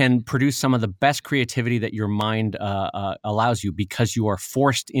 can produce some of the best creativity that your mind allows you, because you are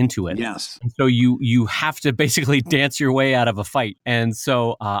forced into it. Yes. And so you have to basically dance your way out of a fight. And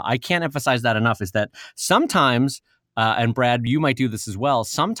so I can't emphasize that enough, is that sometimes, and Brad, you might do this as well,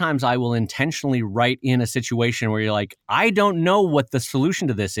 sometimes I will intentionally write in a situation where you're like, I don't know what the solution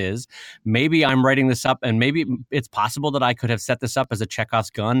to this is. Maybe I'm writing this up, and maybe it's possible that I could have set this up as a Chekhov's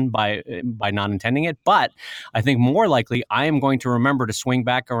gun by not intending it. But I think more likely I am going to remember to swing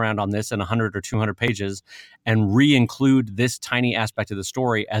back around on this in 100 or 200 pages and re-include this tiny aspect of the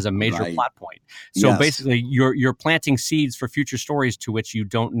story as a major plot point. So basically, you're planting seeds for future stories to which you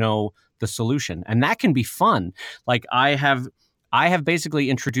don't know the solution. And that can be fun. Like, I have basically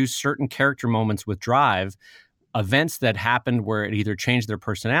introduced certain character moments with Drive, events that happened where it either changed their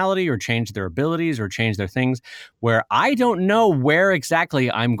personality or changed their abilities or changed their things, where I don't know where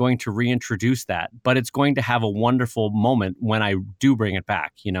exactly I'm going to reintroduce that, but it's going to have a wonderful moment when I do bring it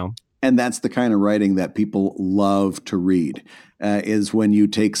back, you know? And that's the kind of writing that people love to read, is when you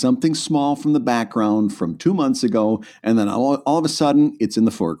take something small from the background from 2 months ago, and then all of a sudden it's in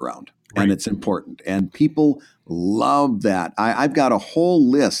the foreground. Right. And it's important. And people love that. I've got a whole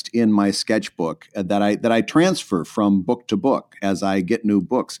list in my sketchbook that I transfer from book to book as I get new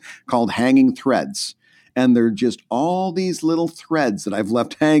books, called Hanging Threads. And they're just all these little threads that I've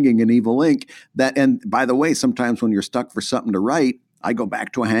left hanging in Evil Ink. And by the way, sometimes when you're stuck for something to write, I go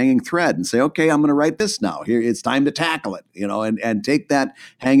back to a hanging thread and say, okay, I'm going to write this now. Here, it's time to tackle it, and take that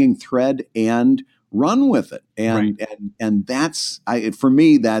hanging thread and run with it. And that's, for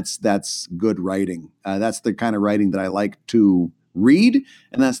me, that's good writing. That's the kind of writing that I like to read,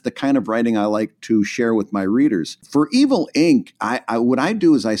 and that's the kind of writing I like to share with my readers. For Evil Ink, what I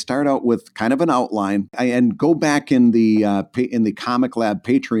do is I start out with kind of an outline and go back in the Comic Lab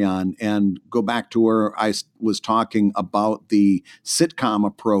Patreon and go back to where I was talking about the sitcom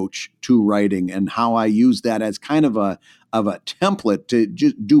approach to writing and how I use that as kind of a template to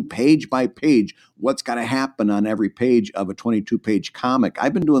just do page by page what's got to happen on every page of a 22-page comic.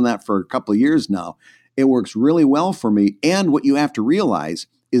 I've been doing that for a couple of years now, It works really well for me. And what you have to realize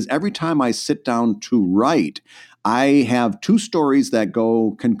is every time I sit down to write, I have two stories that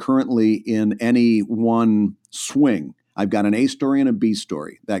go concurrently in any one swing. I've got an A story and a B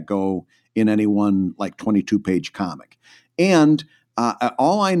story that go in any one like 22-page comic. And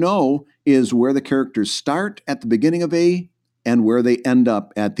all I know is where the characters start at the beginning of A and where they end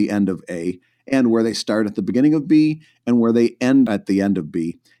up at the end of A, and where they start at the beginning of B and where they end at the end of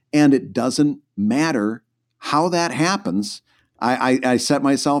B. And it doesn't matter how that happens. I set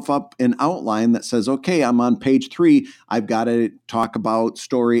myself up an outline that says, okay, I'm on page 3. I've got to talk about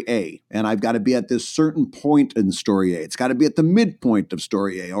story A, and I've got to be at this certain point in story A. It's got to be at the midpoint of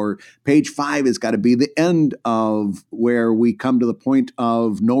story A, or page 5 has got to be the end of where we come to the point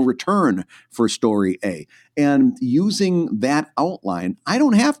of no return for story A. And using that outline, I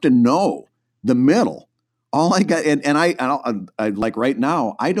don't have to know the middle. All I got, and I like right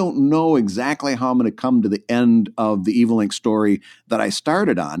now, I don't know exactly how I'm going to come to the end of the Evil Inc. story that I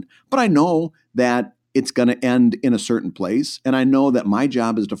started on, but I know that it's going to end in a certain place, and I know that my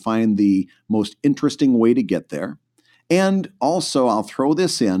job is to find the most interesting way to get there. And also, I'll throw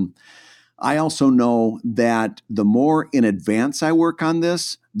this in, I also know that the more in advance I work on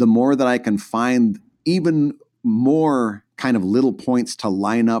this, the more that I can find even more kind of little points to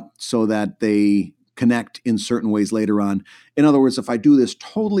line up so that they connect in certain ways later on. In other words, if I do this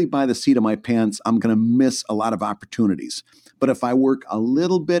totally by the seat of my pants, I'm going to miss a lot of opportunities. But if I work a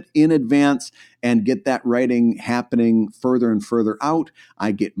little bit in advance and get that writing happening further and further out,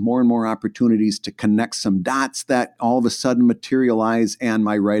 I get more and more opportunities to connect some dots that all of a sudden materialize, and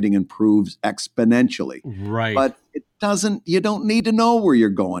my writing improves exponentially. Right. But you don't need to know where you're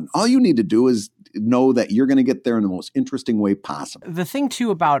going. All you need to do is know that you're going to get there in the most interesting way possible. The thing too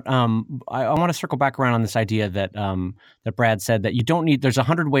about I want to circle back around on this idea that that Brad said that you don't need. There's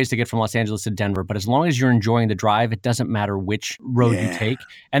 100 ways to get from Los Angeles to Denver, but as long as you're enjoying the drive, it doesn't matter which road you take.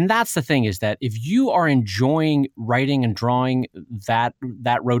 And that's the thing, is that if you are enjoying writing and drawing that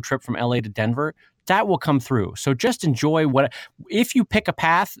road trip from LA to Denver, that will come through. So just enjoy if you pick a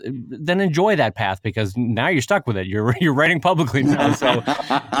path, then enjoy that path, because now you're stuck with it. You're writing publicly now, so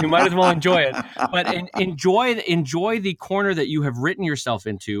you might as well enjoy it. But enjoy the corner that you have written yourself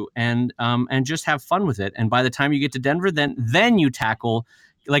into, and just have fun with it. And by the time you get to Denver, then you tackle.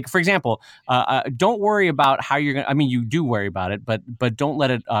 Like, for example, don't worry about how you're going to, I mean, you do worry about it, but don't let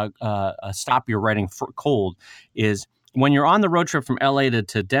it stop your writing cold. Is when you're on the road trip from LA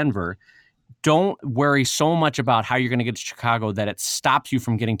to Denver, don't worry so much about how you're going to get to Chicago that it stops you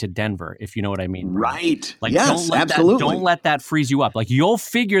from getting to Denver, if you know what I mean. Right. Like, yes, absolutely. Don't let that freeze you up. Like, you'll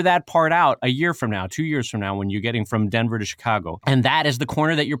figure that part out a year from now, 2 years from now, when you're getting from Denver to Chicago. And that is the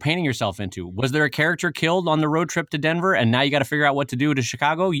corner that you're painting yourself into. Was there a character killed on the road trip to Denver, and now you got to figure out what to do to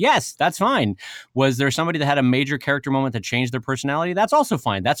Chicago? Yes, that's fine. Was there somebody that had a major character moment that changed their personality? That's also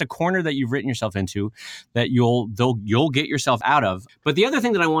fine. That's a corner that you've written yourself into that you'll get yourself out of. But the other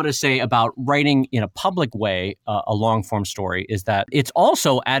thing that I want to say about writing in a public way, a long form story, is that it's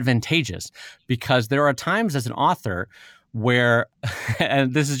also advantageous, because there are times as an author where,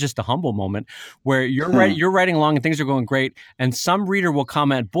 and this is just a humble moment, where you're writing along and things are going great, and some reader will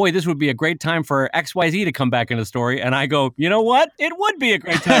comment, boy, this would be a great time for XYZ to come back in the story. And I go, you know what? It would be a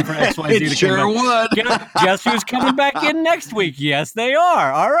great time for XYZ to sure come back. would. Guess who's coming back in next week? Yes, they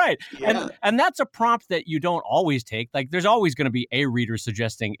are. All right. Yeah. And that's a prompt that you don't always take. Like, there's always going to be a reader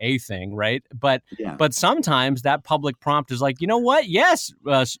suggesting a thing, right? But sometimes that public prompt is like, you know what? Yes,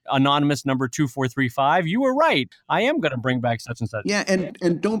 anonymous number 2435, you were right. I am going to bring back such and such. Yeah,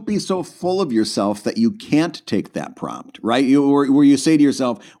 and don't be so full of yourself that you can't take that prompt, right? Where you say to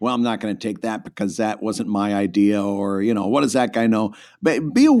yourself, well, I'm not going to take that because that wasn't my idea, or, what does that guy know?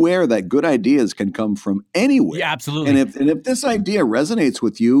 But be aware that good ideas can come from anywhere. Yeah, absolutely. And if this idea resonates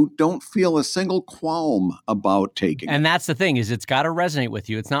with you, don't feel a single qualm about taking it. And that's the thing, is it's got to resonate with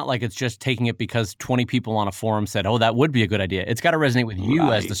you. It's not like it's just taking it because 20 people on a forum said, oh, that would be a good idea. It's got to resonate with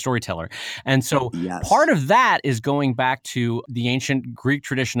you as the storyteller. And so part of that is going back to the ancient Greek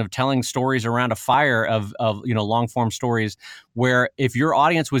tradition of telling stories around a fire of long form stories, where if your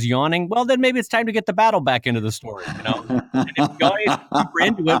audience was yawning, well, then maybe it's time to get the battle back into the story. And if the audience is super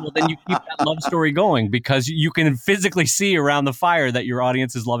into it, well, then you keep that love story going, because you can physically see around the fire that your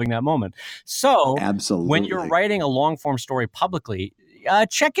audience is loving that moment. So absolutely, when you're writing a long form story publicly,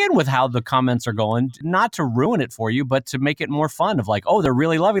 check in with how the comments are going, not to ruin it for you, but to make it more fun of like, oh, they're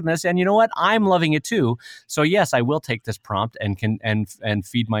really loving this. And you know what? I'm loving it too. So yes, I will take this prompt and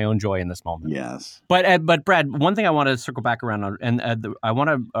feed my own joy in this moment. Yes. But Brad, one thing I want to circle back around on, and I want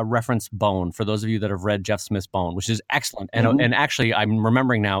to reference Bone for those of you that have read Jeff Smith's Bone, which is excellent. And actually, I'm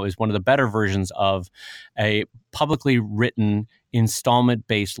remembering now is one of the better versions of a publicly written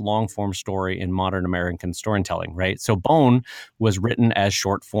installment-based long-form story in modern American storytelling, right? So Bone was written as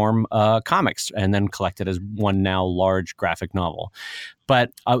short-form comics and then collected as one now large graphic novel.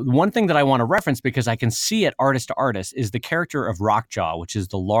 But one thing that I want to reference, because I can see it artist to artist, is the character of Rockjaw, which is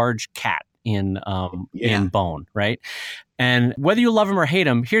the large cat in Bone, right? And whether you love him or hate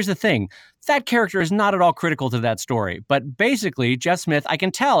him, here's the thing. That character is not at all critical to that story. But basically, Jeff Smith, I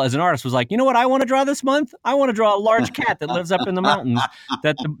can tell as an artist, was like, you know what I want to draw this month? I want to draw a large cat that lives up in the mountains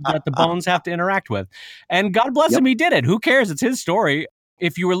that the bones have to interact with. And God bless him, he did it. Who cares? It's his story.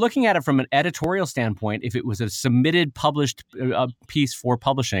 If you were looking at it from an editorial standpoint, if it was a submitted, published piece for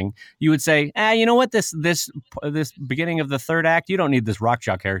publishing, you would say, you know what, this beginning of the third act, you don't need this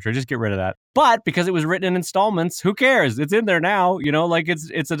Rockjaw character. Just get rid of that. But because it was written in installments, who cares? It's in there now. You know, like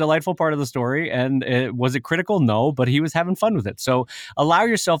it's a delightful part of the story. And was it critical? No, but he was having fun with it. So allow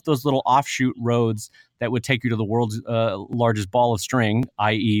yourself those little offshoot roads that would take you to the world's largest ball of string,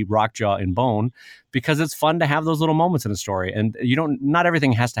 i.e. Rockjaw and Bone, because it's fun to have those little moments in a story. And not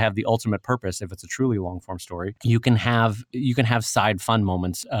everything has to have the ultimate purpose if it's a truly long form story. You can have side fun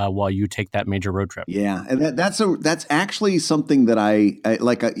moments while you take that major road trip. Yeah, and that's actually something that I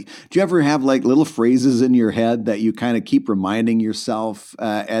like. Do you ever have like little phrases in your head that you kind of keep reminding yourself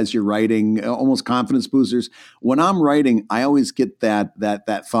as you're writing, almost confidence boosters? When I'm writing, I always get that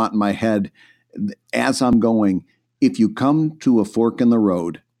thought in my head as I'm going. If you come to a fork in the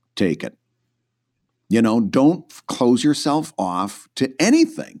road, take it. You know, don't close yourself off to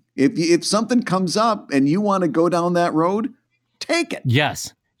anything. If something comes up and you want to go down that road, take it.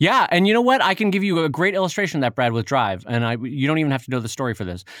 Yes. Yeah, and you know what? I can give you a great illustration of that, Brad, with Drive, and you don't even have to know the story for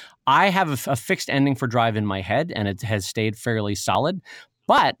this. I have a fixed ending for Drive in my head, and it has stayed fairly solid,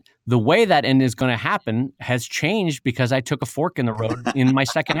 but the way that end is going to happen has changed because I took a fork in the road in my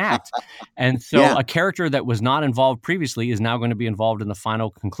second act. And so a character that was not involved previously is now going to be involved in the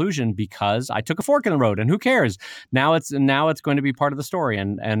final conclusion because I took a fork in the road, and who cares? Now it's going to be part of the story.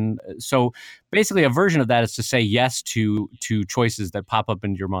 And so basically a version of that is to say yes to choices that pop up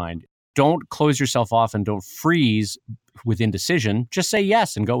into your mind. Don't close yourself off and don't freeze with indecision. Just say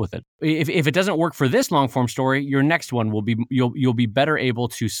yes and go with it. If it doesn't work for this long form story, your next one will be you'll be better able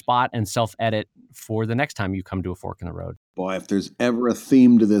to spot and self-edit for the next time you come to a fork in the road. Boy, if there's ever a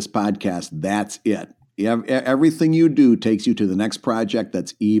theme to this podcast, that's it. Everything you do takes you to the next project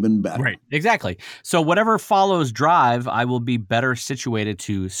that's even better. Right, exactly. So whatever follows Drive, I will be better situated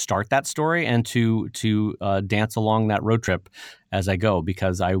to start that story and to dance along that road trip as I go,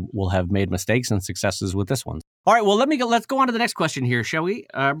 because I will have made mistakes and successes with this one. All right, well, let's go on to the next question here, shall we,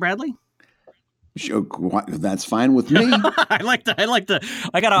 Bradley? Sure, that's fine with me. I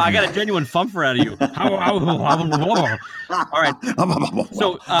got a genuine thumper out of you. All right.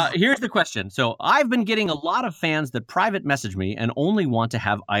 So here's the question. So I've been getting a lot of fans that private message me and only want to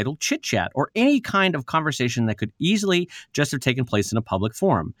have idle chit chat or any kind of conversation that could easily just have taken place in a public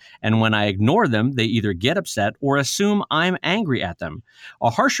forum. And when I ignore them, they either get upset or assume I'm angry at them. A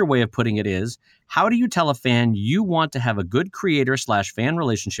harsher way of putting it is, how do you tell a fan you want to have a good creator/fan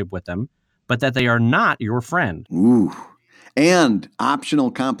relationship with them, but that they are not your friend? Ooh. And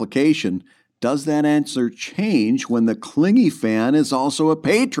optional complication, does that answer change when the clingy fan is also a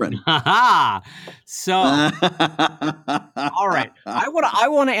patron? So, all right. I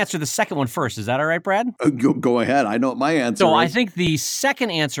want to answer the second one first. Is that all right, Brad? Go ahead. I know what my answer is. So I think the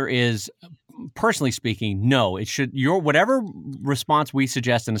second answer is, personally speaking, no. It should, whatever response we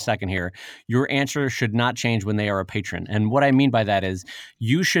suggest in a second here, your answer should not change when they are a patron. And what I mean by that is,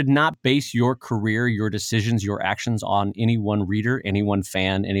 you should not base your career, your decisions, your actions on any one reader, any one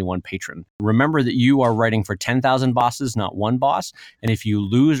fan, any one patron. Remember that you are writing for 10,000 bosses, not one boss. And if you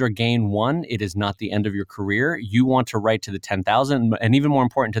lose or gain one, it is not the end of your career. You want to write to the 10,000. And even more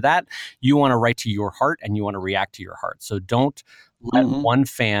important to that, you want to write to your heart and you want to react to your heart. So don't let one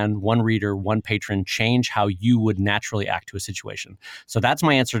fan, one reader, one patron change how you would naturally act to a situation. So that's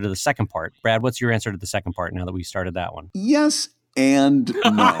my answer to the second part. Brad, what's your answer to the second part now that we started that one? Yes and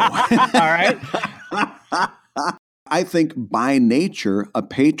no. All right. I think by nature, a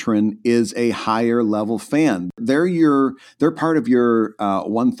patron is a higher level fan. They're part of your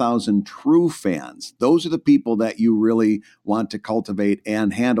 1,000 true fans. Those are the people that you really want to cultivate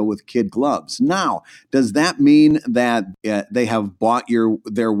and handle with kid gloves. Now, does that mean that they have bought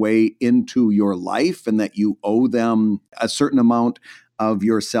their way into your life and that you owe them a certain amount of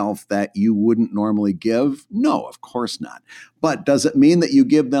yourself that you wouldn't normally give? No, of course not. But does it mean that you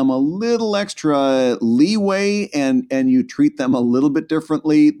give them a little extra leeway and you treat them a little bit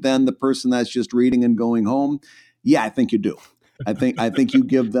differently than the person that's just reading and going home? Yeah, I think you do. I think you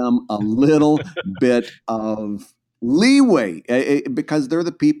give them a little bit of leeway because they're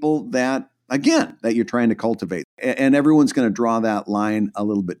the people that you're trying to cultivate. And everyone's going to draw that line a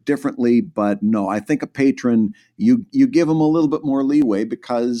little bit differently. But no, I think a patron, you give them a little bit more leeway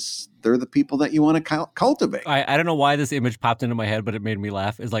because they're the people that you want to cultivate. I don't know why this image popped into my head, but it made me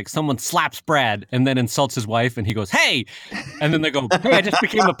laugh. It's like someone slaps Brad and then insults his wife and he goes, "Hey!" And then they go, "Hey, I just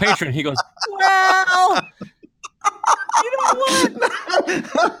became a patron." He goes, "Well... you know what?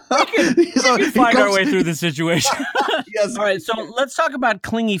 We can find our way through the situation." Yes. All right, so let's talk about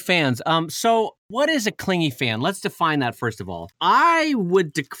clingy fans. So what is a clingy fan? Let's define that first of all. I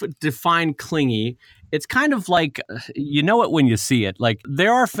would define clingy. It's kind of like, you know it when you see it. Like,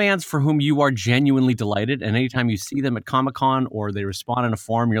 there are fans for whom you are genuinely delighted, and anytime you see them at Comic-Con or they respond in a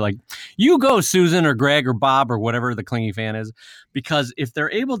forum, you're like, you go, Susan or Greg or Bob or whatever the clingy fan is. Because if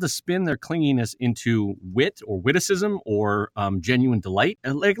they're able to spin their clinginess into wit or witticism or genuine delight,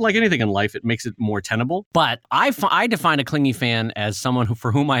 like anything in life, it makes it more tenable. But I define a clingy fan as someone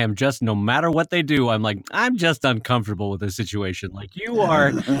for whom I am just, no matter what they do, I'm like, I'm just uncomfortable with this situation. Like, you are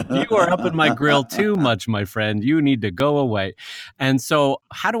up in my grill too much, my friend. You need to go away. And so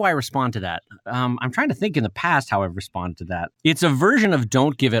how do I respond to that? I'm trying to think in the past how I've responded to that. It's a version of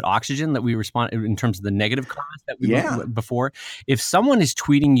don't give it oxygen that we respond in terms of the negative comments that we went before. If someone is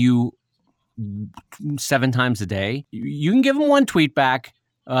tweeting you 7 times a day, you can give them one tweet back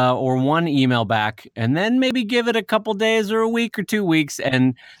or one email back, and then maybe give it a couple days or a week or 2 weeks,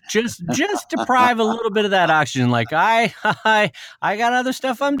 and just deprive a little bit of that oxygen. Like, I got other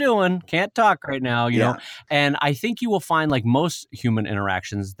stuff I'm doing, can't talk right now, you know. And I think you will find, like most human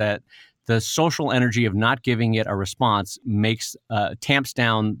interactions, that the social energy of not giving it a response tamps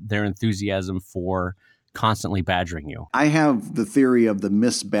down their enthusiasm for constantly badgering you. I have the theory of the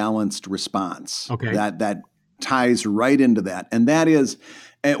misbalanced response. Okay. That ties right into that. And that is,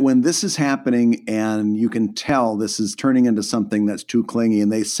 when this is happening and you can tell this is turning into something that's too clingy,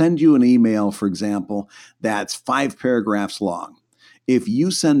 and they send you an email, for example, that's 5 paragraphs long. If you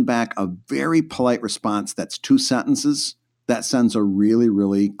send back a very polite response that's 2 sentences, that sends a really,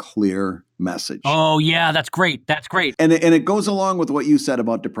 really clear message. Oh, yeah, that's great. That's great. And it goes along with what you said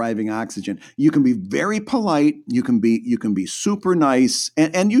about depriving oxygen. You can be very polite. You can be super nice,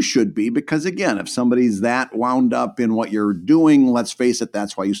 and you should be, because again, if somebody's that wound up in what you're doing, let's face it,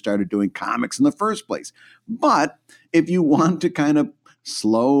 that's why you started doing comics in the first place. But if you want to kind of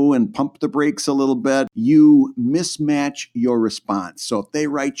slow and pump the brakes a little bit, you mismatch your response. So if they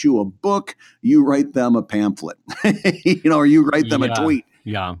write you a book, you write them a pamphlet, or you write them a tweet.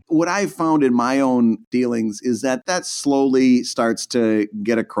 Yeah. What I've found in my own dealings is that slowly starts to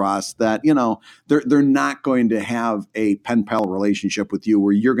get across that, they're not going to have a pen pal relationship with you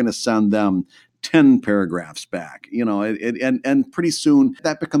where you're going to send them 10 paragraphs back, and pretty soon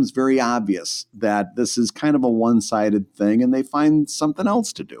that becomes very obvious that this is kind of a one-sided thing and they find something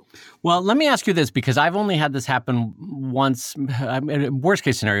else to do. Well, let me ask you this, because I've only had this happen once, worst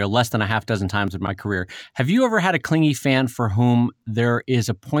case scenario, less than a half dozen times in my career. Have you ever had a clingy fan for whom there is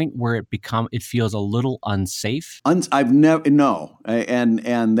a point where it feels a little unsafe? I've never, no.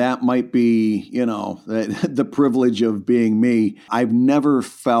 And that might be, the privilege of being me. I've never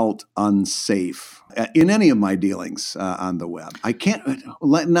felt unsafe in any of my dealings on the web. I can't,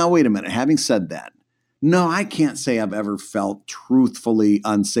 now wait a minute, having said that, no, I can't say I've ever felt truthfully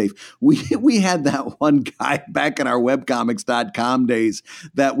unsafe. We had that one guy back in our webcomics.com days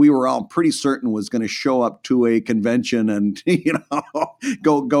that we were all pretty certain was going to show up to a convention and,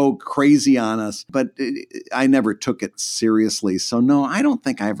 go crazy on us. But I never took it seriously. So no, I don't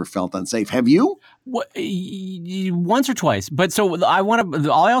think I ever felt unsafe. Have you? Once or twice. But so I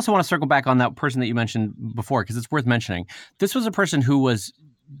also want to circle back on that person that you mentioned before, because it's worth mentioning. This was a person who was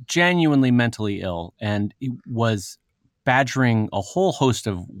genuinely mentally ill and was badgering a whole host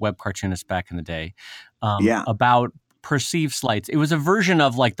of web cartoonists back in the day about perceived slights. It was a version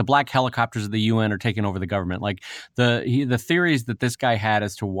of like the black helicopters of the UN are taking over the government. Like the theories that this guy had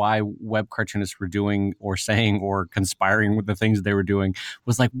as to why web cartoonists were doing or saying or conspiring with the things they were doing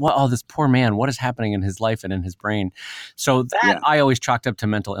was like, what? Oh, this poor man, what is happening in his life and in his brain? So that I always chalked up to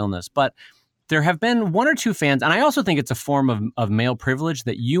mental illness. But there have been one or two fans, and I also think it's a form of male privilege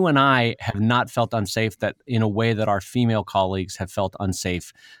that you and I have not felt unsafe, that in a way that our female colleagues have felt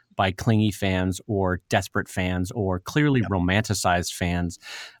unsafe by clingy fans or desperate fans or clearly romanticized fans,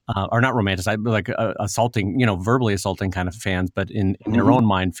 or not romanticized, but like assaulting, verbally assaulting kind of fans, but in their own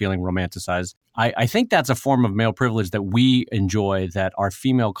mind feeling romanticized. I think that's a form of male privilege that we enjoy that our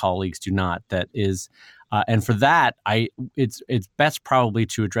female colleagues do not. That is, and for that, it's best probably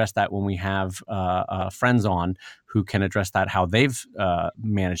to address that when we have friends on who can address that, how they've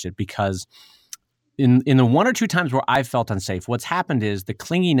managed it, because in the one or two times where I've felt unsafe, what's happened is the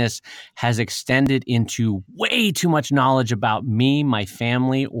clinginess has extended into way too much knowledge about me, my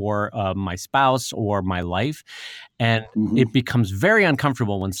family, or my spouse, or my life. And it becomes very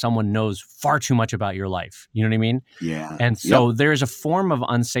uncomfortable when someone knows far too much about your life. You know what I mean? Yeah. And so there's a form of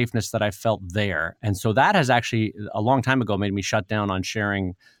unsafeness that I felt there. And so that has actually, a long time ago, made me shut down on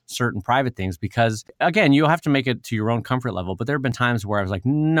sharing certain private things because, again, you have to make it to your own comfort level. But there have been times where I was like,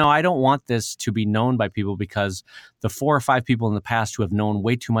 no, I don't want this to be known by people because the 4 or 5 people in the past who have known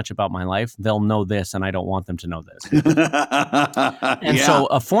way too much about my life, they'll know this, and I don't want them to know this. And so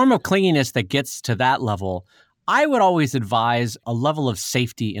a form of clinginess that gets to that level, I would always advise a level of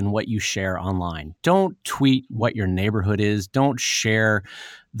safety in what you share online. Don't tweet what your neighborhood is. Don't share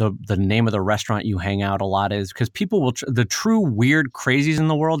the name of the restaurant you hang out a lot is, because people will, the true weird crazies in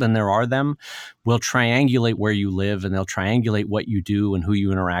the world, and there are them, will triangulate where you live, and they'll triangulate what you do and who you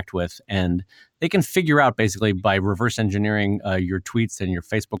interact with. And they can figure out basically by reverse engineering your tweets and your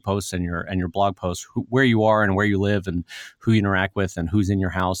Facebook posts and your blog posts where you are and where you live and who you interact with and who's in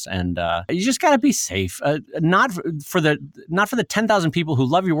your house. And you just got to be safe. Not for the 10,000 people who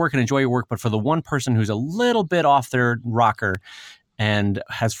love your work and enjoy your work, but for the one person who's a little bit off their rocker and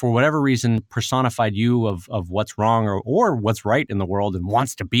has, for whatever reason, personified you of what's wrong or what's right in the world and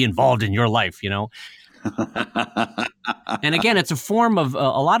wants to be involved in your life, And again, it's a form of, a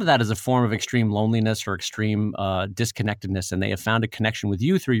lot of that is a form of extreme loneliness or extreme disconnectedness, and they have found a connection with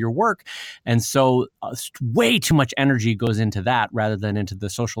you through your work. And so way too much energy goes into that rather than into the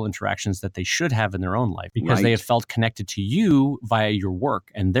social interactions that they should have in their own life, because they have felt connected to you via your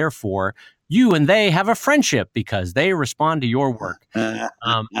work, and therefore you and they have a friendship because they respond to your work.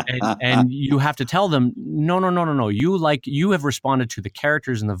 And you have to tell them, no. You have responded to the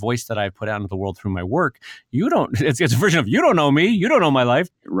characters and the voice that I've put out into the world through my work. You don't, it's a version of, you don't know me. You don't know my life.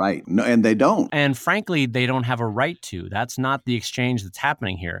 Right. No, and they don't. And frankly, they don't have a right to. That's not the exchange that's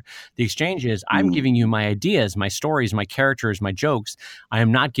happening here. The exchange is, I'm giving you my ideas, my stories, my characters, my jokes. I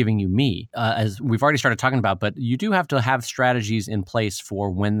am not giving you me, as we've already started talking about, but you do have to have strategies in place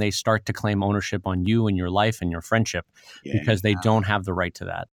for when they start to claim ownership on you and your life and your friendship, because they don't have the right to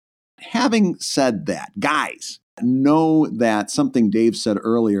that. Having said that, guys, know that something Dave said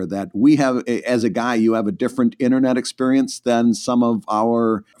earlier, that we have, as a guy, you have a different internet experience than some of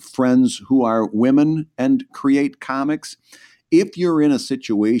our friends who are women and create comics. If you're in a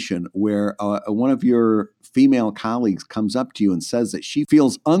situation where one of your female colleagues comes up to you and says that she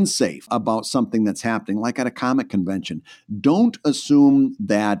feels unsafe about something that's happening, like at a comic convention, don't assume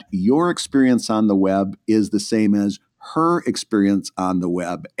that your experience on the web is the same as her experience on the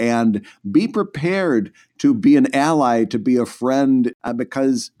web, and be prepared to be an ally, to be a friend,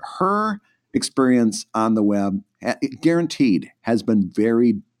 because her experience on the web, guaranteed, has been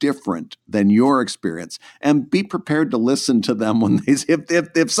very different than your experience. And be prepared to listen to them when they,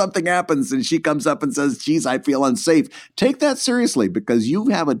 if something happens and she comes up and says, geez, I feel unsafe, take that seriously, because you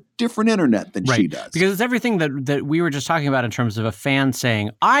have a different internet than she does. Because it's everything that we were just talking about in terms of a fan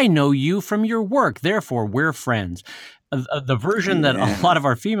saying, I know you from your work, therefore we're friends. The version that a lot of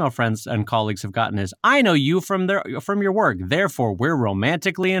our female friends and colleagues have gotten is, I know you from your work, therefore we're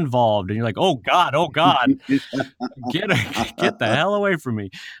romantically involved. And you're like, oh God, get the hell away from me.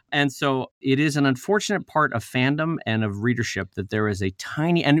 And so it is an unfortunate part of fandom and of readership that there is a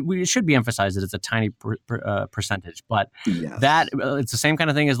tiny, and it should be emphasized that it's a tiny percentage, but that it's the same kind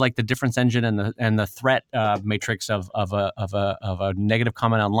of thing as like the difference engine and the threat matrix of a negative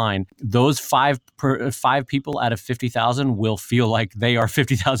comment online. Those five people out of 50,000 50,000 will feel like they are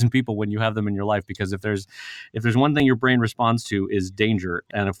 50,000 people when you have them in your life. Because if there's one thing your brain responds to is danger,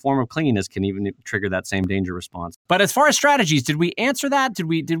 and a form of clinginess can even trigger that same danger response. But as far as strategies, did we answer that? Did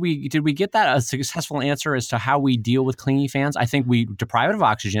we get that a successful answer as to how we deal with clingy fans? I think we deprive it of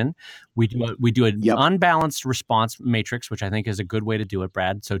oxygen. We do an unbalanced response matrix, which I think is a good way to do it,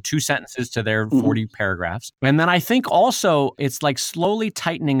 Brad. So 2 sentences to their 40 paragraphs. And then I think also it's like slowly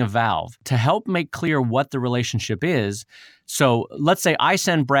tightening a valve to help make clear what the relationship is. So let's say I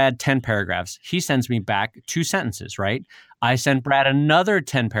send Brad 10 paragraphs. He sends me back 2 sentences, right? I send Brad another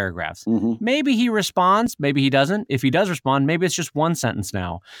 10 paragraphs. Maybe he responds, maybe he doesn't. If he does respond, maybe it's just 1 sentence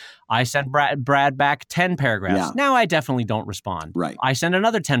now. I send Brad back 10 paragraphs. Yeah. Now I definitely don't respond. Right. I send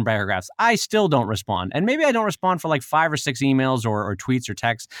another 10 paragraphs. I still don't respond. And maybe I don't respond for like 5 or 6 emails or tweets or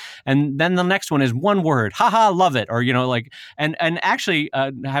texts. And then the next one is 1 word, haha, love it. Or, and actually,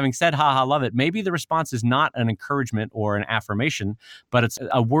 having said haha, love it, maybe the response is not an encouragement or an affirmation, but it's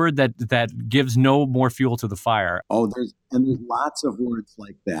a word that gives no more fuel to the fire. Oh, there's lots of words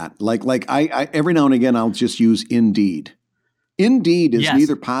like that. Like I every now and again, I'll just use indeed. Indeed is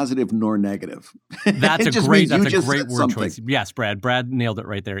neither positive nor negative. That's a great word choice. Yes, Brad. Brad nailed it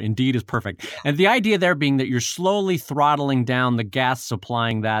right there. Indeed is perfect. And the idea there being that you're slowly throttling down the gas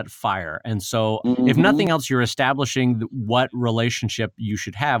supplying that fire. And so if nothing else, you're establishing what relationship you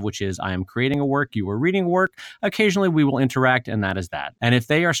should have, which is I am creating a work, you are reading a work. Occasionally we will interact, and that is that. And if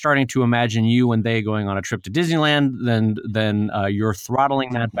they are starting to imagine you and they going on a trip to Disneyland, then you're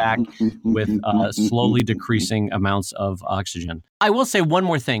throttling that back with slowly decreasing amounts of oxygen. I will say one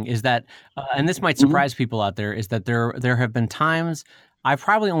more thing is that, and this might surprise people out there, is that there have been times, I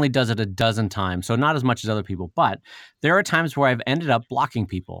probably only does it a dozen times, so not as much as other people, but there are times where I've ended up blocking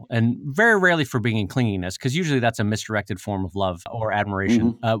people, and very rarely for being in clinginess, because usually that's a misdirected form of love or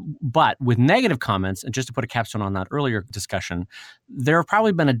admiration. But with negative comments, and just to put a capstone on that earlier discussion, there have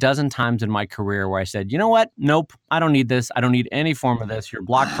probably been a dozen times in my career where I said, you know what? Nope, I don't need this. I don't need any form of this. You're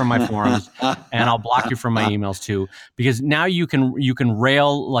blocked from my forums, and I'll block you from my emails too, because now you can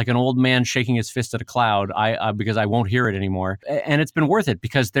rail like an old man shaking his fist at a cloud because I won't hear it anymore. And it's been worth it,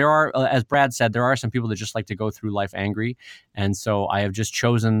 because there are, as Brad said, there are some people that just like to go through life angry. And so I have just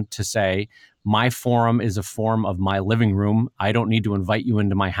chosen to say, my forum is a forum of my living room. I don't need to invite you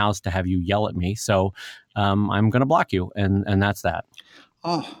into my house to have you yell at me. So I'm going to block you. And that's that.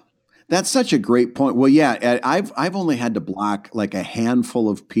 Oh, that's such a great point. Well, yeah, I've only had to block like a handful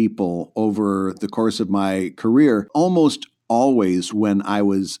of people over the course of my career, almost always when I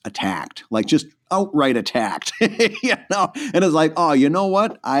was attacked, like just outright attacked, and it's like, oh, you know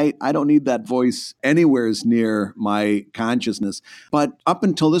what? I don't need that voice anywhere near my consciousness. But up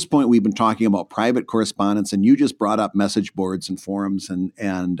until this point, we've been talking about private correspondence, and you just brought up message boards and forums, and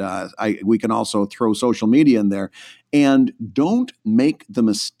we can also throw social media in there. And don't make the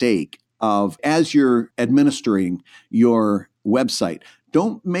mistake of, as you're administering your website,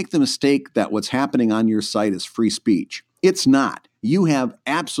 don't make the mistake that what's happening on your site is free speech. It's not. You have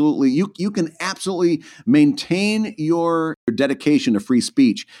absolutely, you can absolutely maintain your dedication to free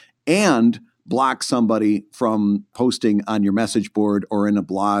speech and block somebody from posting on your message board or in a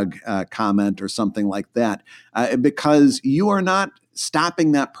blog comment or something like that, because you are not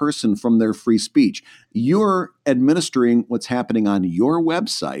stopping that person from their free speech. You're administering what's happening on your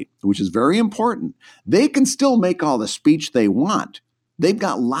website, which is very important. They can still make all the speech they want. They've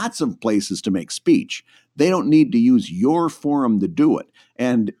got lots of places to make speech. They don't need to use your forum to do it.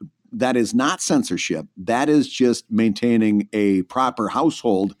 And that is not censorship. That is just maintaining a proper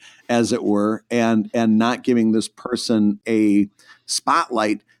household, as it were, and not giving this person a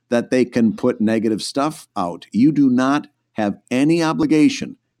spotlight that they can put negative stuff out. You do not have any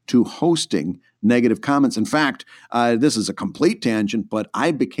obligation to hosting negative comments. In fact, this is a complete tangent, but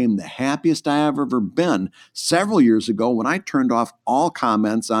I became the happiest I have ever been several years ago when I turned off all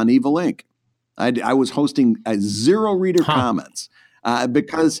comments on Evil Inc. I was hosting 0 reader comments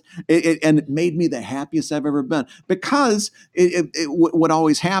because it made me the happiest I've ever been. Because what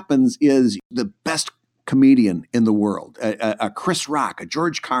always happens is the best comedian in the world, a Chris Rock, a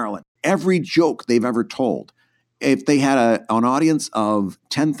George Carlin, every joke they've ever told, if they had an audience of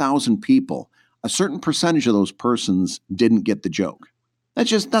 10,000 people, a certain percentage of those persons didn't get the joke.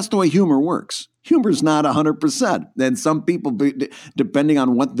 That's the way humor works. Humor's not 100%. And some people, depending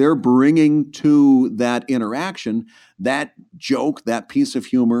on what they're bringing to that interaction, that joke, that piece of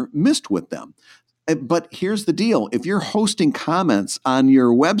humor missed with them. But here's the deal. If you're hosting comments on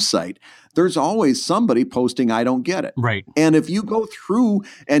your website, there's always somebody posting, I don't get it. Right. And if you go through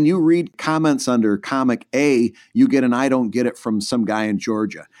and you read comments under comic A, you get an I don't get it from some guy in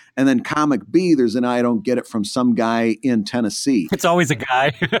Georgia. And then comic B, there's an I don't get it from some guy in Tennessee. It's always a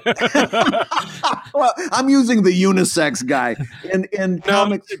guy. Well, I'm using the unisex guy. In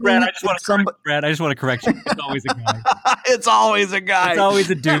comic Brad, I just want to correct you. It's always a guy. It's always a guy. It's always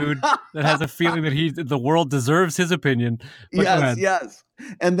a dude that has a feeling that the world deserves his opinion. But yes.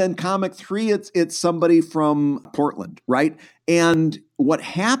 And then comic 3, it's somebody from Portland, right? And what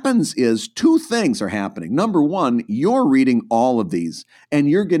happens is 2 things are happening. Number 1, you're reading all of these and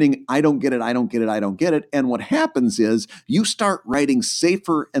you're getting, I don't get it, I don't get it, I don't get it. And what happens is you start writing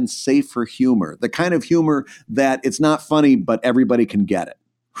safer and safer humor, the kind of humor that it's not funny, but everybody can get it.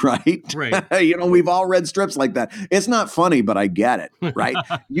 Right. We've all read strips like that. It's not funny, but I get it. Right.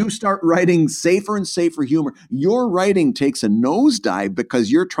 You start writing safer and safer humor. Your writing takes a nosedive because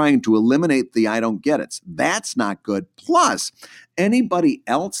you're trying to eliminate the I don't get it. That's not good. Plus, anybody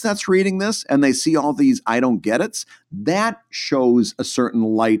else that's reading this and they see all these I don't get it's, that shows a certain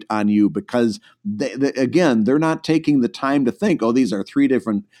light on you because they're not taking the time to think, oh, these are 3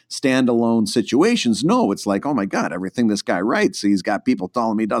 different standalone situations. No, it's like, oh my God, everything this guy writes, he's got people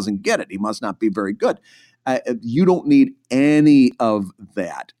telling me he doesn't get it. He must not be very good. You don't need any of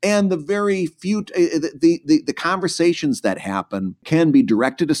that. And the very few, the conversations that happen can be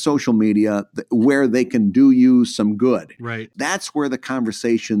directed to social media where they can do you some good. Right. That's where the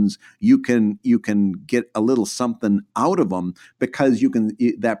conversations you can get a little something out of them because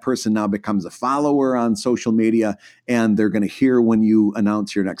that person now becomes a follower on social media and they're going to hear when you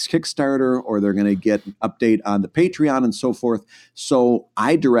announce your next Kickstarter or they're going to get an update on the Patreon and so forth. So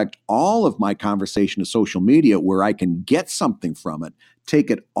I direct all of my conversation to social media where I can get something from it,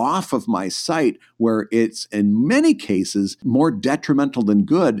 take it off of my site where it's in many cases more detrimental than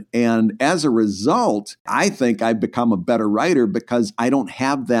good. And as a result, I think I've become a better writer because I don't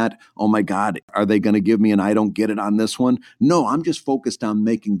have that, oh my God, are they going to give me an I don't get it on this one? No, I'm just focused on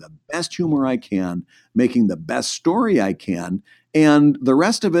making the best humor I can, making the best story I can. And the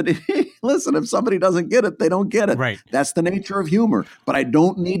rest of it, listen, if somebody doesn't get it, they don't get it. Right. That's the nature of humor. But I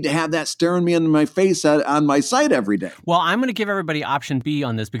don't need to have that staring me in my face on my site every day. Well, I'm going to give everybody option B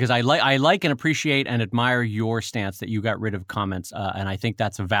on this because I like and appreciate and admire your stance that you got rid of comments. And I think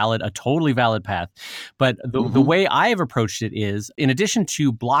that's a totally valid path. But the way I have approached it is, in addition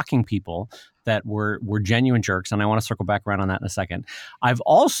to blocking people that were genuine jerks, and I want to circle back around on that in a second, I've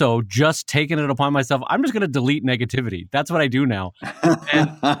also just taken it upon myself. I'm just going to delete negativity. That's what I do now.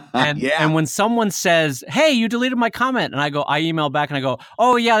 And when someone says, hey, you deleted my comment, and I email back and I go,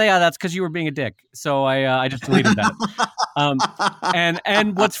 oh, yeah, that's because you were being a dick. So I just deleted that.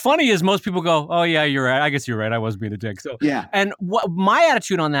 And what's funny is most people go, oh, yeah, you're right. I guess you're right. I was being a dick. So yeah. And my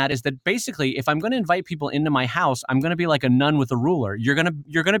attitude on that is that basically, if I'm going to invite people into my house, I'm going to be like a nun with a ruler. You're going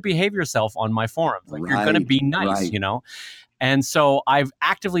to behave yourself on my forums. Like, you're going to be nice, you know? And so I've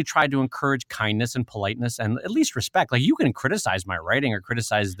actively tried to encourage kindness and politeness and at least respect. Like, you can criticize my writing or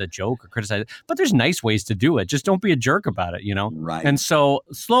criticize the joke or criticize it, but there's nice ways to do it. Just don't be a jerk about it, you know? Right. And so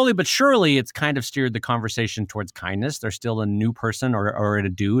slowly but surely, it's kind of steered the conversation towards kindness. There's still a new person or a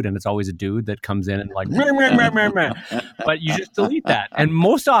dude, and it's always a dude that comes in and like, meh, meh, meh, meh, meh. But you just delete that. And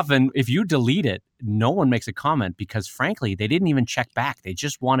most often, if you delete it, no one makes a comment because, frankly, they didn't even check back. They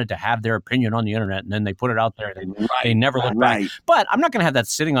just wanted to have their opinion on the internet, and then they put it out there, and they never look back. But I'm not going to have that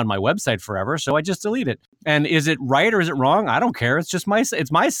sitting on my website forever, so I just delete it. And is it right or is it wrong? I don't care. It's just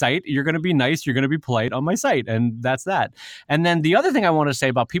it's my site. You're going to be nice. You're going to be polite on my site, and that's that. And then the other thing I want to say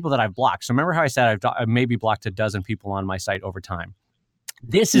about people that I've blocked. So remember how I said I've maybe blocked a dozen people on my site over time.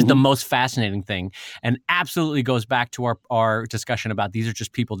 This is the most fascinating thing, and absolutely goes back to our discussion about these are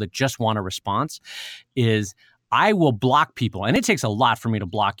just people that just want a response, is I will block people, and it takes a lot for me to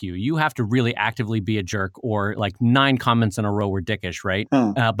block you. You have to really actively be a jerk, or like 9 comments in a row were dickish, right?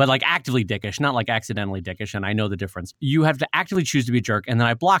 But like actively dickish, not like accidentally dickish, and I know the difference. You have to actively choose to be a jerk, and then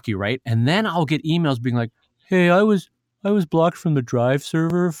I block you, right? And then I'll get emails being like, hey, I was blocked from the Drive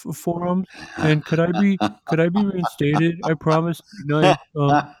server forums, and could I be reinstated? I promise. No,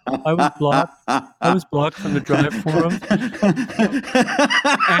 I was blocked from the Drive forums,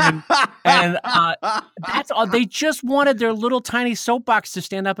 and that's all. They just wanted their little tiny soapbox to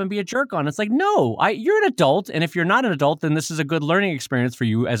stand up and be a jerk on. It's like, no, you're an adult, and if you're not an adult, then this is a good learning experience for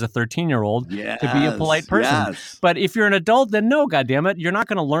you as a 13-year-old to be a polite person. Yes. But if you're an adult, then no, goddammit, you're not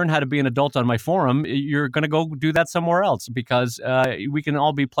going to learn how to be an adult on my forum. You're going to go do that somewhere else, because we can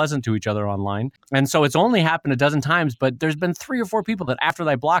all be pleasant to each other online. And so it's only happened a dozen times, but there's been 3 or 4 people that after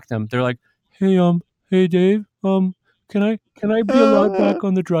I blocked them, they're like, hey Dave, can I be allowed back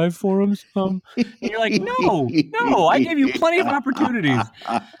on the Drive forums? And you're like, no, I gave you plenty of opportunities.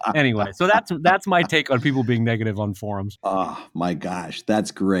 Anyway, so that's my take on people being negative on forums. Oh my gosh,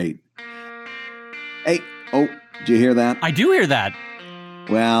 that's great. Hey, did you hear that? I do hear that.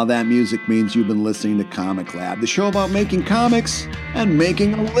 Well, that music means you've been listening to Comic Lab, the show about making comics and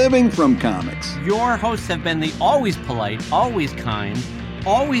making a living from comics. Your hosts have been the always polite, always kind,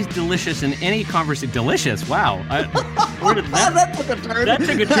 always delicious in any conversation. Delicious, wow. Where did that took a turn. That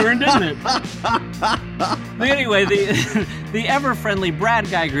took a turn, didn't it? Anyway, the ever-friendly Brad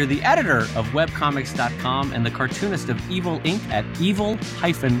Geiger, the editor of webcomics.com and the cartoonist of Evil Inc. at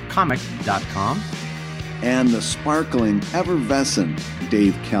evil-comic.com. And the sparkling, effervescent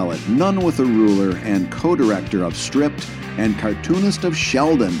Dave Kellett, none with a ruler and co-director of Stripped and cartoonist of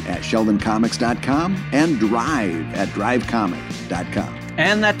Sheldon at sheldoncomics.com and Drive at drivecomic.com.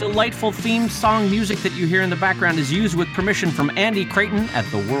 And that delightful theme song music that you hear in the background is used with permission from Andy Creighton at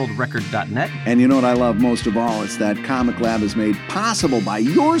theworldrecord.net. And you know what I love most of all? It's that Comic Lab is made possible by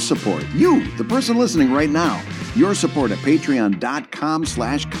your support. You, the person listening right now. Your support at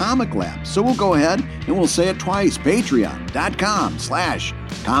patreon.com/comiclab. So we'll go ahead and we'll say it twice.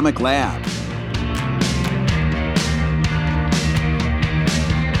 Patreon.com/comiclab.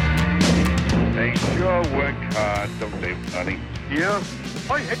 They sure work hard, don't they, buddy? Yeah,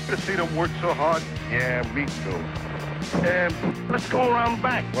 I hate to see them work so hard. Yeah, me too. Let's go around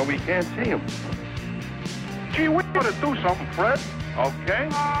back. Well, we can't see him. Gee, we gotta do something, Fred. Okay.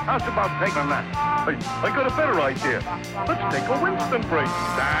 How's about taking that? I got a better idea. Let's take a Winston break.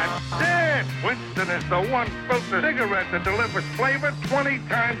 That's it! Winston is the one filter cigarette that delivers flavor 20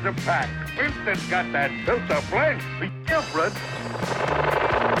 times a pack. Winston's got that filter blend. Yeah, Fred.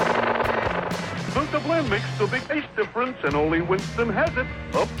 Filter blend makes the big taste difference, and only Winston has it.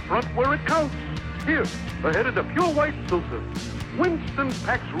 Up front where it counts. Here, ahead of the pure white filter. Winston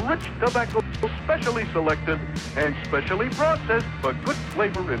packs rich tobacco, specially selected and specially processed for good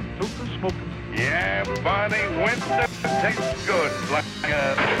flavor in filter smoking. Yeah, buddy, Winston tastes good like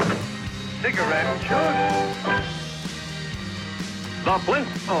a cigarette should. The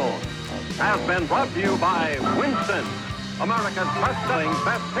Flintstones has been brought to you by Winston, America's best-selling,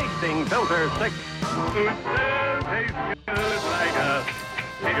 best-tasting filter cigarette. Tastes good like a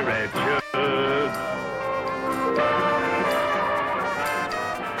cigarette should.